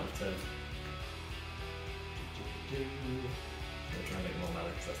to play a mountain turn. I'm going to try and make more mana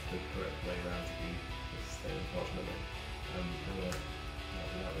because that's the correct way around to be staying, unfortunately. I'm going to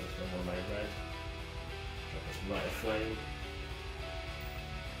throw one of my red. Drop this right of flame.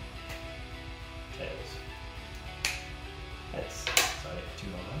 Tails. Heads. So I get 2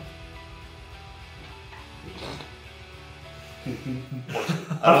 more mana.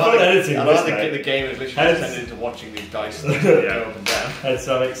 I like the game is literally turned into watching these dice go up and down. And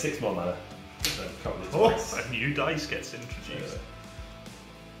so I make 6 more mana. So probably twice. A new dice gets introduced.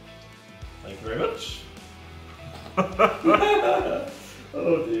 Thank you very much.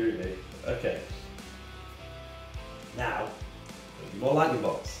 Oh dearie me. Okay. Now, there'll be more lightning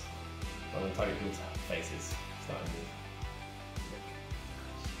bolts. I'm going to target people's faces. Starting with.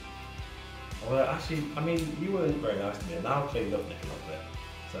 Well, actually, I mean, you weren't very nice to me, and now I've cleaned up Nick a little bit.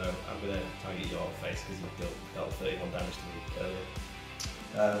 So I'm going to target your face because you dealt 31 damage to me earlier.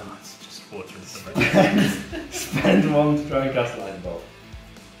 It's just watering something. Spend 1 to try and cast a lightning bolt.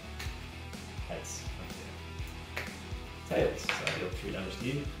 Heads. Tails. So I deal 3 damage to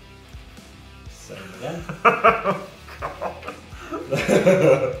you. Same again.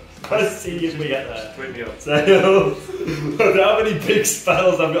 Let's see if we get there. Bring me up. Tails. I don't have any big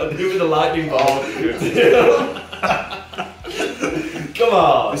spells I've got to do with the lightning bolt. Come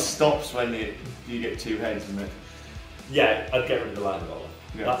on. This stops when you get 2 heads, isn't it? Yeah, I'd get rid of the lightning bolt.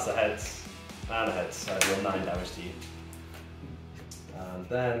 Yeah. That's a heads and a heads, so I deal 9 damage to you. And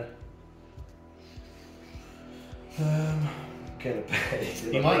then gonna pay.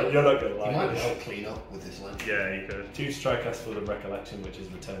 You're not gonna like You might it. help clean up with this lens. Yeah, you could. 2 strike us for the recollection, which is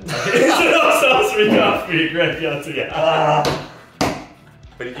return. Sorcery card for your graveyard to get.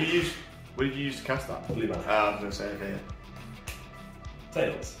 But did you use? What did you use to cast that? Blue mana. I was going to say, okay, yeah.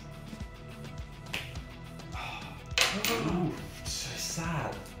 Tails. Ooh, so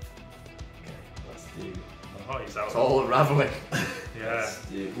sad. Okay, let's do. Oh, he's out. It's all unraveling. Yeah. Let's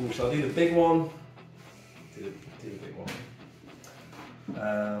do. Ooh, shall I do the big one? Do the big one.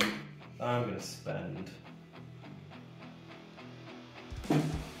 I'm going to spend.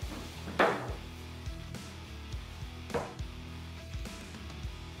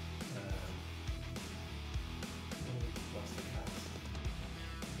 What's the cast?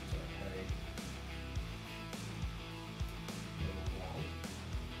 Okay.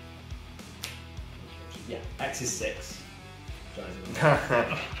 Yeah, X is 6.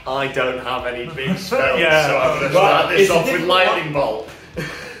 I don't have any big spells, Yeah. so I'm going to Well, start this it's a off with different lightning bolt.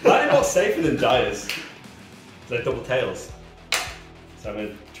 Lightning bolt's safer than Dyers. They're double tails. So I'm going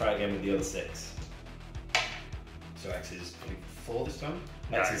to try again with the other 6. So X is 4 this time?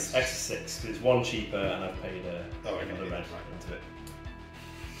 X is 6, because it's 1 cheaper and I've paid okay, another red right. into it.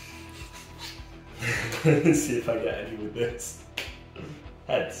 Let's see if I get any with this.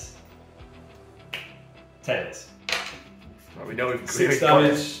 Heads. Tails. Well, we know we've 6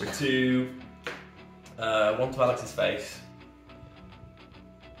 damage to 1 to Alex's face.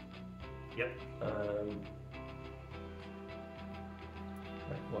 Yep.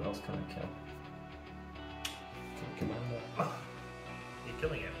 What else can I kill? Commander. You're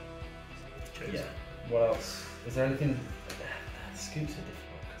killing it. Cheers. Yeah. What else? Is there anything? The scoops are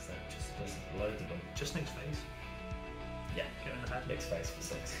difficult because there's loads of them. Just Nick's face. Yeah. Get in the head. Nick's face for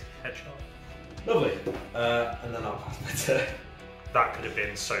 6. Headshot. Lovely. And then I'll pass my turn. That could have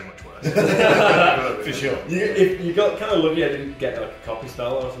been so much worse. For sure. If you got kind of lucky, I didn't get like a copy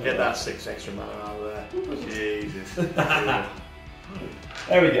spell or something. Get that 6 extra mana out of there. Jesus.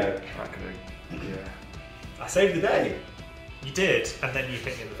 There we go. That could have, yeah. I saved the day. You did, and then you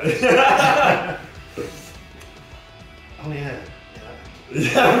hit me in the face. Oh yeah.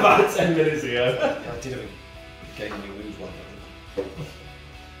 Yeah, about 10 minutes ago. Yeah, I did have a game when you lose one. I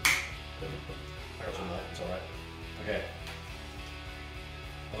got some that, it's alright. Okay.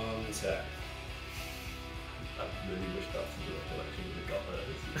 On set. I really wish that for the recollection would have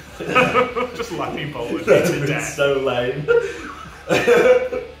got there. Just lightning bolt with That me would to have been death. so lame.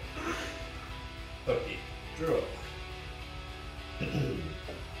 Okay, draw. I'm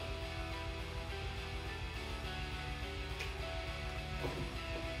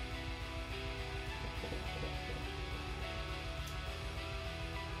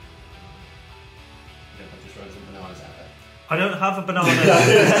just throwing some bananas out there. I don't have a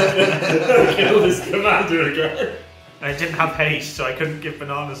banana. Kill this commander again. I didn't have haste, so I couldn't give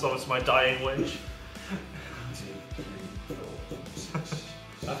bananas on as my dying wish. 1, 2, 3, 4, 6.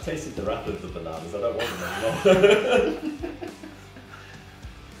 I've tasted the wrath of the bananas, I don't want them anymore.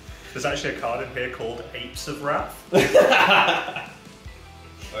 There's actually a card in here called Apes of Wrath. Okay.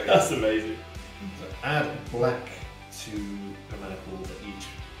 That's amazing. So add black to a mana pool for each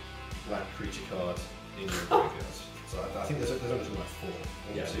black creature card in your graveyard. So I think there's only something like 4. 1,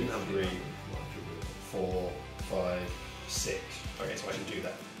 Yeah, 2, you have 3, 4, 5, 6. Okay, so I should do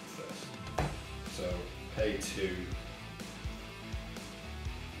that first. So pay 2.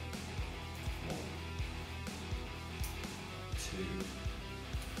 1, 2.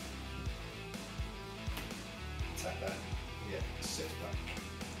 Attack that. Yeah, 6 back.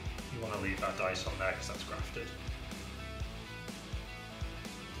 You want to leave that dice on there because that's grafted.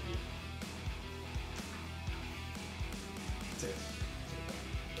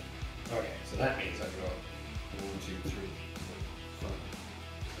 Okay, so that means I've got 1, 2, 3, 4,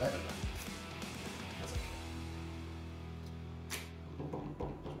 5, 11. That's okay. So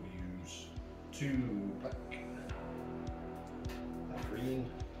we use 2 black, that green,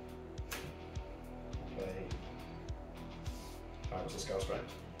 play Varolz and Scout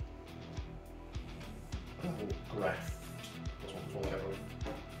Stripes. Graft. This one's one category.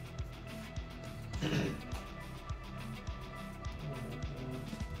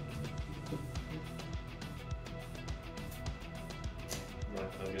 Right,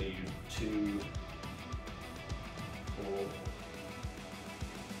 I'm going to use 2, 4.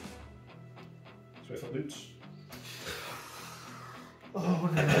 Swiftfoot Boots. Oh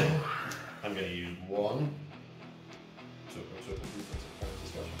no. I'm going to use 1. Swiftfoot Boots, that's a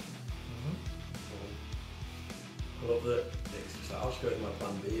discussion. I love that Nick's just like, I'll just go with my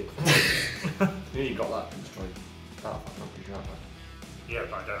plan B. Yeah, you got that and destroyed that. I'm pretty sure. Yeah,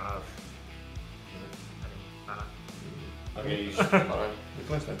 but I don't have any mana. I'm going to use... Alright, we're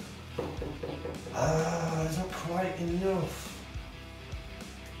close then. It's not quite enough.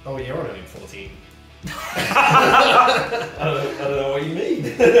 Oh, you're only 14. I don't know what you mean.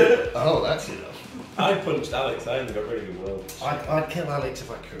 Oh, that's enough. I punched Alex, I only got rid of your world. I'd kill Alex if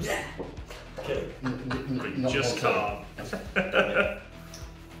I could. Kill him. Not Just one can't. turn.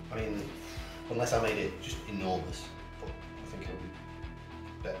 I mean, unless I made it just enormous, but I think it would be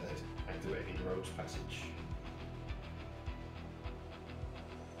better to activate in Rogue's Passage.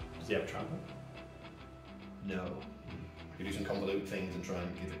 Does he have a trample? No. I could do some convoluted things and try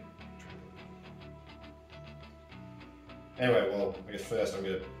and give it. Anyway, well, I guess first I'm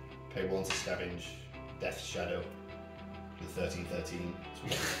going to pay 1 to scavenge Death's Shadow with 13, 13. So we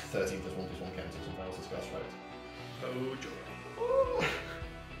get 13 plus 1 plus 1 counters and Varolz and Scout Stripes. Oh, joy.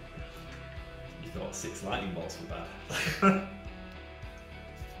 You thought 6 lightning bolts were bad.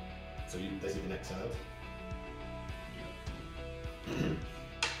 So this has been exiled.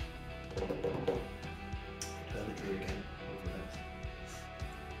 Hermitry again. Over that.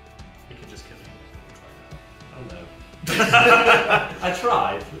 You can just kill him. Oh no. I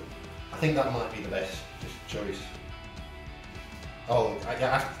tried. I think that might be the best choice. Oh,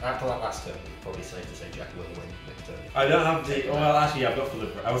 yeah, after that last turn, it's probably safe to say Jack will win next turn. I don't have the. Well, actually, I've got full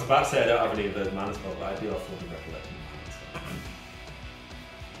of. I was about to say I don't have any of those mana spells, but I do have full of recollection.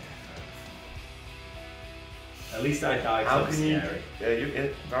 At least I died. How Something can you? scary. Yeah,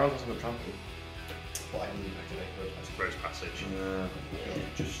 Varolz doesn't have a trample. But I can activate Rogue's Passage. Rose Passage.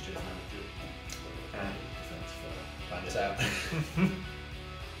 Just find this out.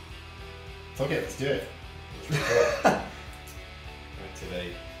 Fuck it, let's do it.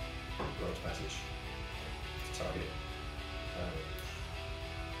 Activate Rogue's Passage to target.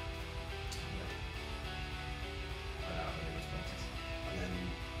 I don't have any responses. And then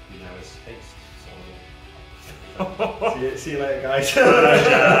he now has haste. See you later, guys.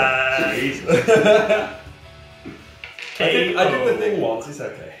 Easy. I did the thing once. It's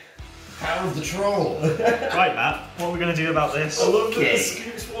okay. How's the troll? Right, Matt, what are we going to do about this? I love that the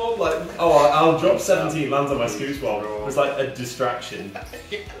scoop swab, like, oh, I'll drop 17, lands on my scoop swab. It was like a distraction.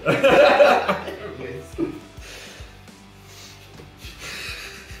 It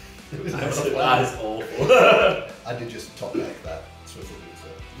was That never is planned. awful. I did just top deck that swiftly, so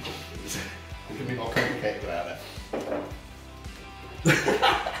it can be more complicated without it.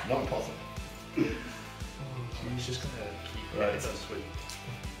 Not impossible. He's just going to keep Right. hitting us with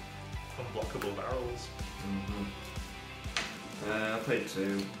unblockable barrels. I played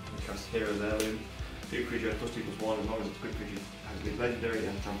 2. Cast Hero's Heirloom. 2 creature, plus 2 plus 1, as long as it's a good creature, has to be legendary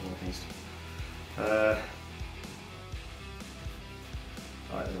and trample on haste.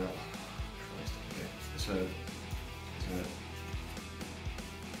 Right, then Christ, okay. So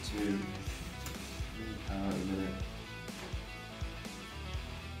 2, 3 power in a minute.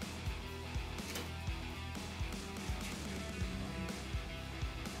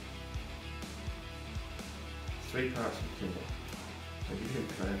 Three parts of the Kimbo. So give him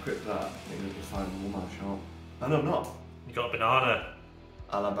if I equip that, I think we'll find one more shot. Oh no, I'm not. You got a banana.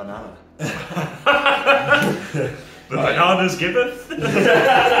 A la banana. The bananas giveth.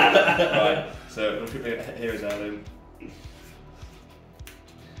 Right, so I'm going to put my heroes out in.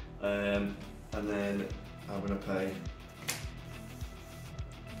 And then I'm going to pay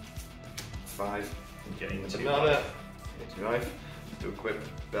 5. Getting Into to banana. Into knife. To equip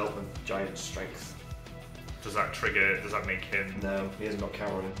belt and giant strength. Does that trigger? Does that make him? No, he hasn't got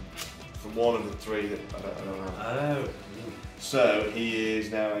cower on him. From one of the 3 that I don't know. Oh. So he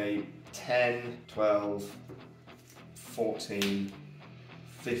is now a 10, 12, 14,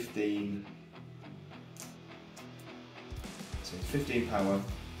 15. So 15 power.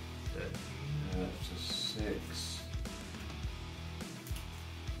 So 6,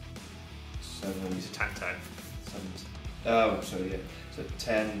 7. He's a 10-10. 7. Oh, so yeah. So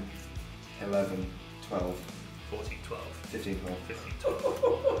 10, 11, 12, 14, 12, 15, 12. 15,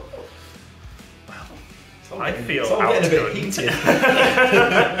 12. Well, I feel it's all getting a bit outgunned. heated.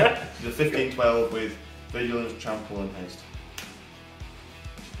 The 15, 12 with vigilance, trample, and haste.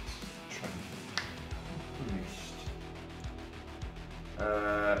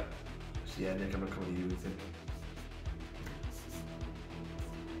 So yeah, Nick, I'm gonna cover you with him.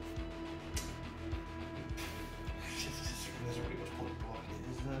 There's not really much point in blocking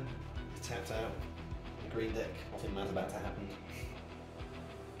it, is there? It's tapped out. The green deck, nothing mad's about to happen.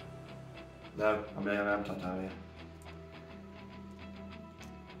 No, I mean I'm tapped out, yeah.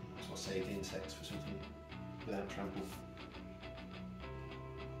 So I'll save the insects for something without trample.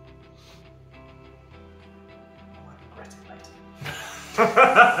 I might regret it later.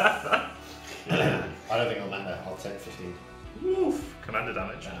 I don't think it'll matter. I'll take 15. Woof. Commander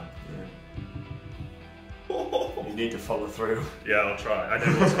damage. You need to follow through. Yeah, I'll try. I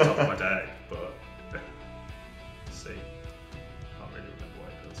know what's on top of my deck, but let's see. Can't really remember what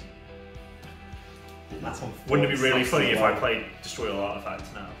it does. That's on Wouldn't it be really 46 funny if I now. played Destroy All Artifacts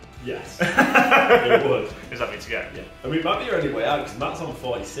now? Yes. It would. Is that me to get? Yeah. I mean, it might be your only way out because Matt's on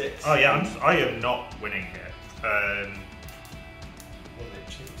 46. Oh yeah, I am not winning here. One minute,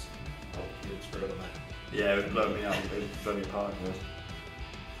 chance. Oh, you'll spread on that. Yeah, it would blow me out. It would blow me apart. Right?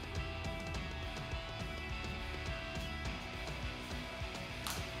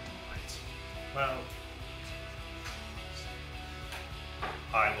 Well,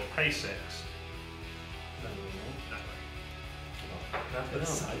 I will pay 6. No. That's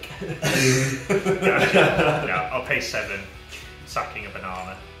psych. Yeah, I'll pay 7, sacking a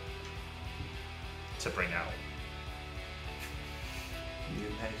banana to bring out. You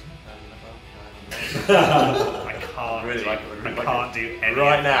pay I can't. Really do, like- I really like can't do any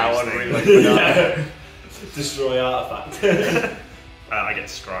Right of now, those I'd really things. like banana. Destroy artifact. I get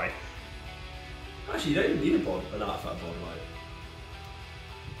scry. Actually, you don't even need a board, an artifact board, right?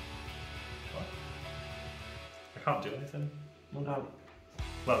 I can't do anything. Well, no.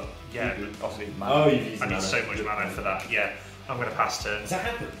 Well, yeah. Obviously, Oh, you've used I need mana. so much mana for that. Yeah, I'm going to pass turn. Has that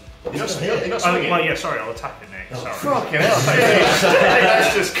happened? You're not Oh, swinging. well, yeah, sorry, I'll attack it, Nick. Sorry. Fucking hell.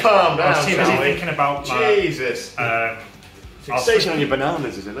 Let's just calm I down, was too busy shall we? thinking about my. Jesus. I'll Fixation on your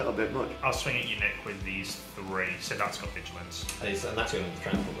bananas is a little bit much. I'll swing at you, Nick, with these 3. So that's got vigilance. And that's the only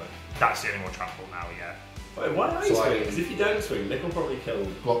trample, right? That's the only more trample now, yeah. Wait, why are you So I- swinging? Because if you don't swing, Nick will probably kill.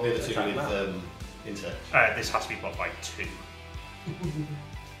 Block the other two Attack with that. insect. This has to be blocked by 2.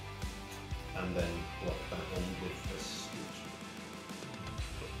 And then block that one with this.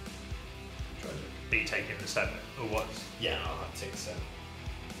 Are you taking the 7? Or what? Yeah, I'll take 7.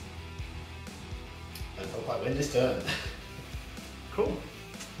 And hope I win this turn. Cool.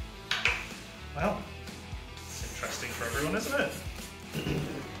 Well, it's interesting for everyone, isn't it?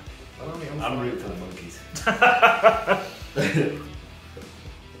 I'm rooting for the monkeys.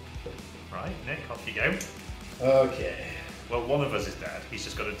 Right, Nick, off you go. Okay. Well, one of us is dead. He's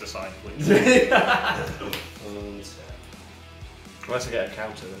just got to decide which. And Unless I get a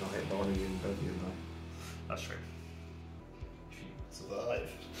counter, then I'll hit one of you and both of you. That's true. survive.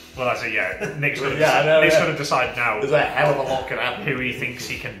 Well, I say, yeah. Nick's got to Yeah, I know, Nick's yeah. got to decide now There's a hell of a lot can happen. who he thinks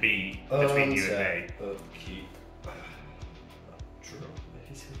he can be between you and me. Upkeep.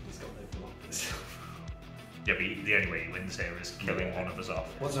 He's got no blockers. Yeah, but the only way he wins here is killing one of us off.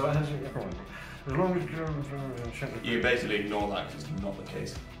 What's that? How's it going? You basically ignore that because it's not the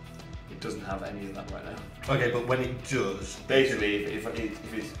case. It doesn't have any of that right now. Okay, but when it does, Basically, if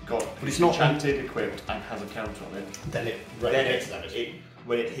it's got But it's not enchanted, equipped, and has a counter on it, then it then takes damage.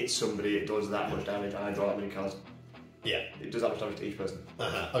 when it hits somebody, it does that much damage, and I draw that many cards. Yeah. It does that much damage to each person.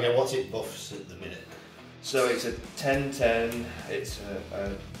 Okay, what's it buffs at the minute? So it's a 10-10, it's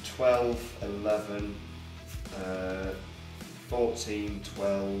a 12-11, 14,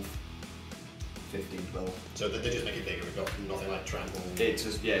 12, 15, 12. So they just make it bigger. We've got nothing like trample. It's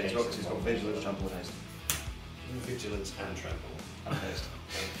just, yeah, it's got vigilance, trample, and haste. Vigilance and trample. And haste.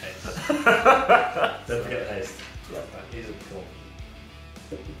 Okay. Don't forget haste. Yeah. That is a cool.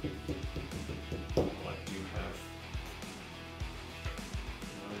 I do have.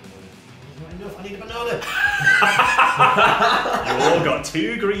 Not enough. I need a banana. You all got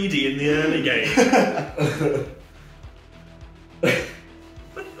too greedy in the early game. Can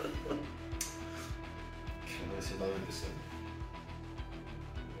I survive this thing?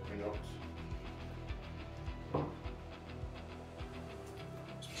 Probably not.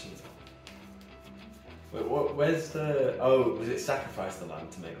 Wait, where's the... Oh, was it sacrifice the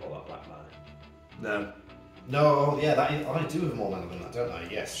land to make all that black mana? No. No, yeah, that is, I do have more mana than that, don't I?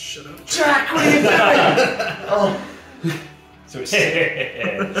 Yes. Shut up. Jack, what are you doing? Oh. So it's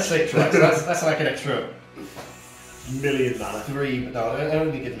 6, right? So that's like an extra Million mana. 3. No, it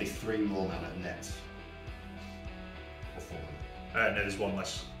only gives me 3 more mana net. Or 4 mana. No, there's one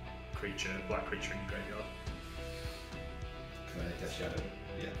less creature, black creature in your graveyard. Can I Death Shadow?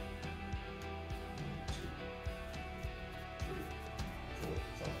 Yeah. 1, 2, 3, 4,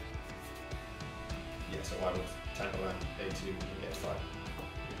 5. Yeah, so I would tackle that A2 and get 5.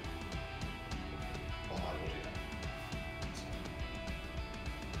 Or I will do that. So,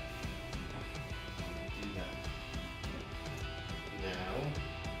 do that. Now,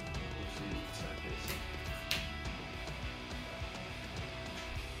 we'll see attack this.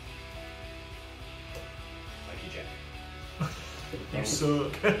 Thank you, Jack. You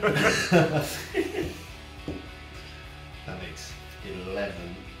suck. That makes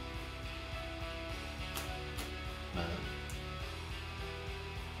 11 mana.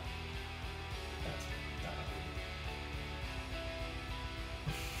 That's that.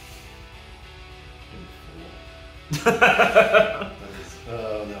 That is, oh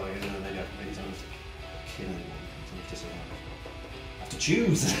no, maybe someone's killing one. Someone's just I have to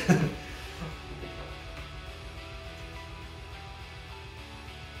choose.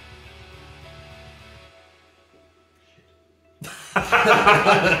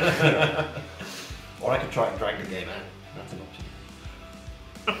 Or I could try and drag the game out. That's an option.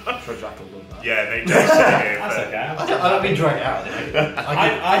 I'm sure Jack will love that. Yeah, they don't say it, That's but- okay. I don't mean drag it out.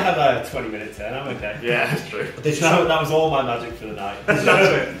 I have a 20-minute turn, I'm okay. Yeah, that's true. There's That was all my magic for the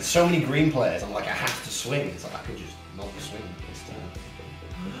night. so many green players. I'm like, I have to swing. It's like I could just not swing this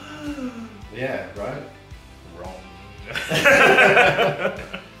turn. Yeah, right. Wrong.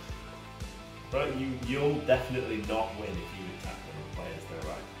 Right, you'll definitely not win if you attack one of the players there,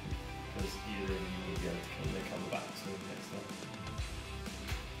 right? Because either of you will be able to kill Nick on the back swing next time.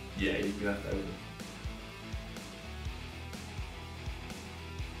 Yeah, you'd be left over.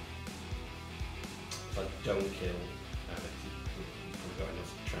 If I don't kill Alex, we've got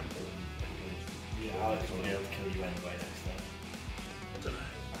enough trample and everything. Yeah, Alex will be able to kill you anyway next time. I don't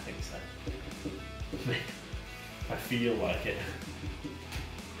know. I think so. I feel like it.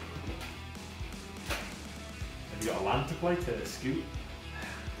 Have you got a land to play to scoot?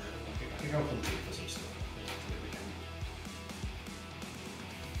 I can go hunting for some stuff.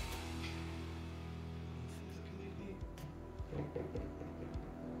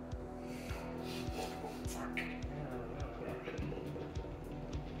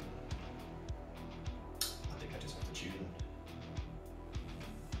 I think I just have to tune.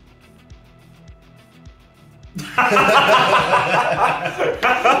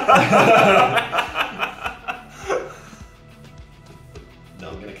 No,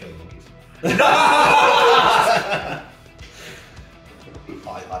 I'm gonna kill the monkeys.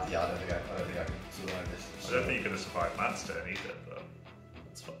 Yeah, I don't think I can survive this. I don't think you're going to survive Matt's turn either, but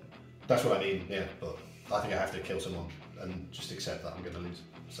that's fine. That's what I mean, yeah, but I think I have to kill someone and just accept that I'm going to lose.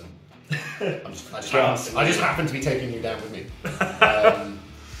 So I just happen to be taking you down with me.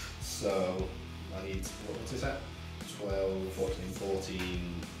 So I need, what's this at? 12, 14,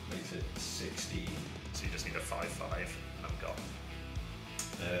 14, makes it 16. So you just need a 5/5 and I'm gone.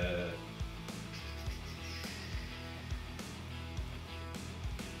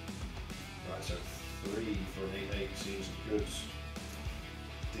 Right, so 3 for an 8/8 seems a good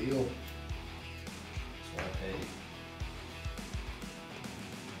deal. So I pay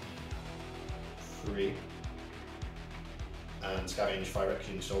 3 and scavenge Fire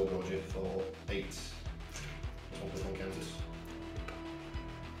Action Soul Gorger for 8. That's 1+1 counters.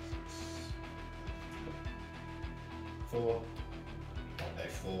 4. I'll pay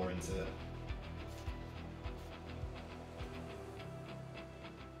 4 into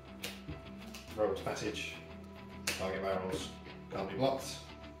Varolz Passage. Target Varolz can't be blocked.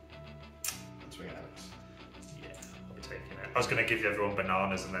 And swing at Alex. Yeah, I'll be taking it. I was going to give everyone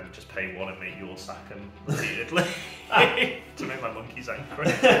bananas and then just pay one and make your second repeatedly to make my monkeys angry.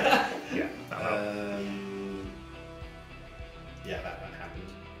 Yeah, Yeah, that happened.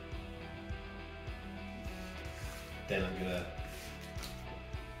 Then I'm gonna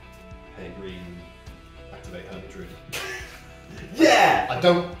pay green, activate Hermit Druid. Yeah! I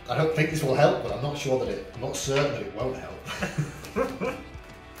don't think this will help, but I'm not certain that it won't help.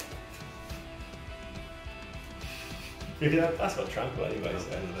 That's got trample anyway, so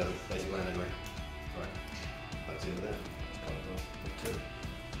That's basic land anyway. Right. that's in there. Two.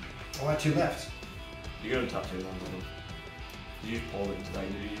 Oh, I had 2 left. You're going to tap 2 lands on them. Did you pull it today?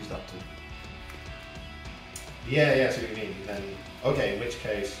 Did you use that to? Yeah, I see what you mean. Then, okay, in which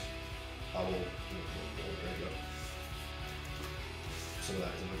case, I will. Graveyard. Some of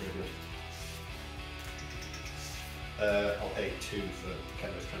that is in my graveyard. I'll pay 2 for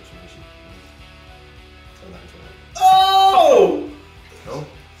Kendo's transformation. Turn that into an Oh! Cool.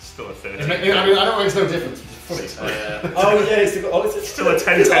 Still a 30. I mean, I don't know, it's no difference. It's funny. Oh yeah, it's Still a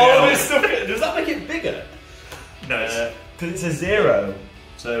 10. Does that make it bigger? No, Because it's a 0.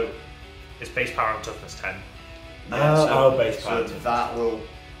 So it's base power and toughness 10. Base so power. that will,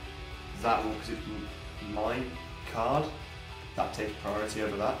 because it's my card, that takes priority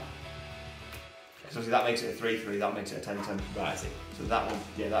over that. Because obviously that makes it a 3/3, that makes it a 10/10. Right, I see. So that one,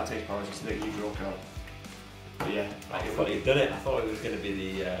 yeah, that takes priority to make you draw a card. But yeah, I thought you'd done it. I thought it was going to be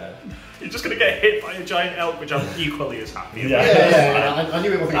the. You're just going to get hit by a giant elk, which I'm equally as happy about. Yeah, I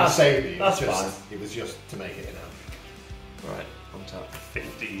knew it wasn't going to save me. That's It was just to make it enough. right, on tap.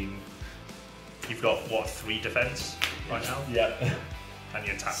 15. You've got, what, 3 defense right now? Yeah. And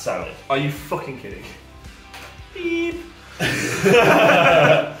you're tapped Solid. out. Are you fucking kidding? Beep.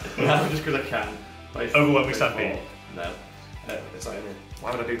 No, just because I can. Overwhelming stampede. No. It's like,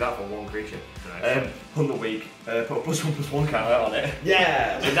 why would I do that for 1 creature? Right. Hunt the week, put a +1/+1 counter on it.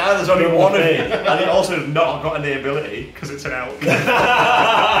 Yeah. So now there's only one of it, and it also has not got any ability. Because it's an elk.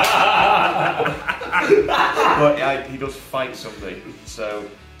 But yeah, he does fight somebody, so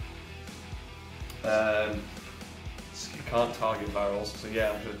you can't target Varolz. So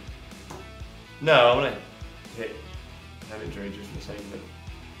yeah, I'm just I'm gonna hit Hermit Druid just for the sake of it.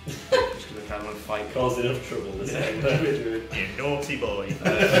 Just because I kind of want to fight. Caused enough trouble this time. You naughty boy.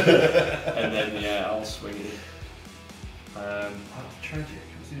 And then yeah, I'll swing it. Tragic.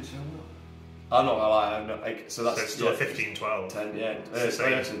 I'm seeing so well. I'm not gonna lie, I'm not like so that's So it's still a 15-12. 10, yeah. It's the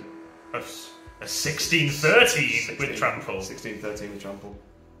yeah, same. A 16-13 with trample. 16-13 with trample.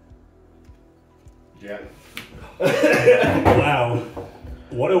 Yeah. Wow.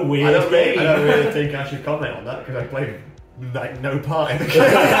 What a weird I don't game. really think I should comment on that because I played like no part in the game.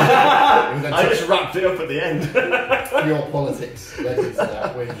 I just wrapped it up at the end. Pure politics led you to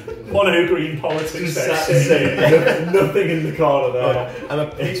that win. Mono green politics. Nothing in the corner there. I'm a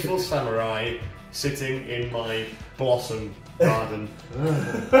peaceful samurai sitting in my blossom garden.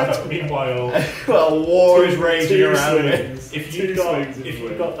 Meanwhile, Well, war is raging around me. if you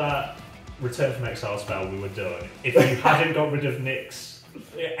got that Return from Exile spell, we were done. If you hadn't got rid of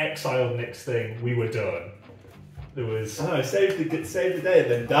exiled Nick's thing, we were done. There was. Oh, saved the day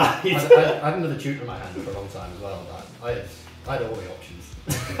and then died. I had another tutor in my hand for a long time as well. I had all the options.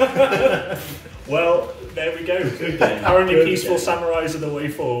 Well, there we go. Apparently, peaceful samurais are the way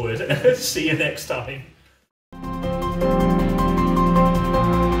forward. See you next time.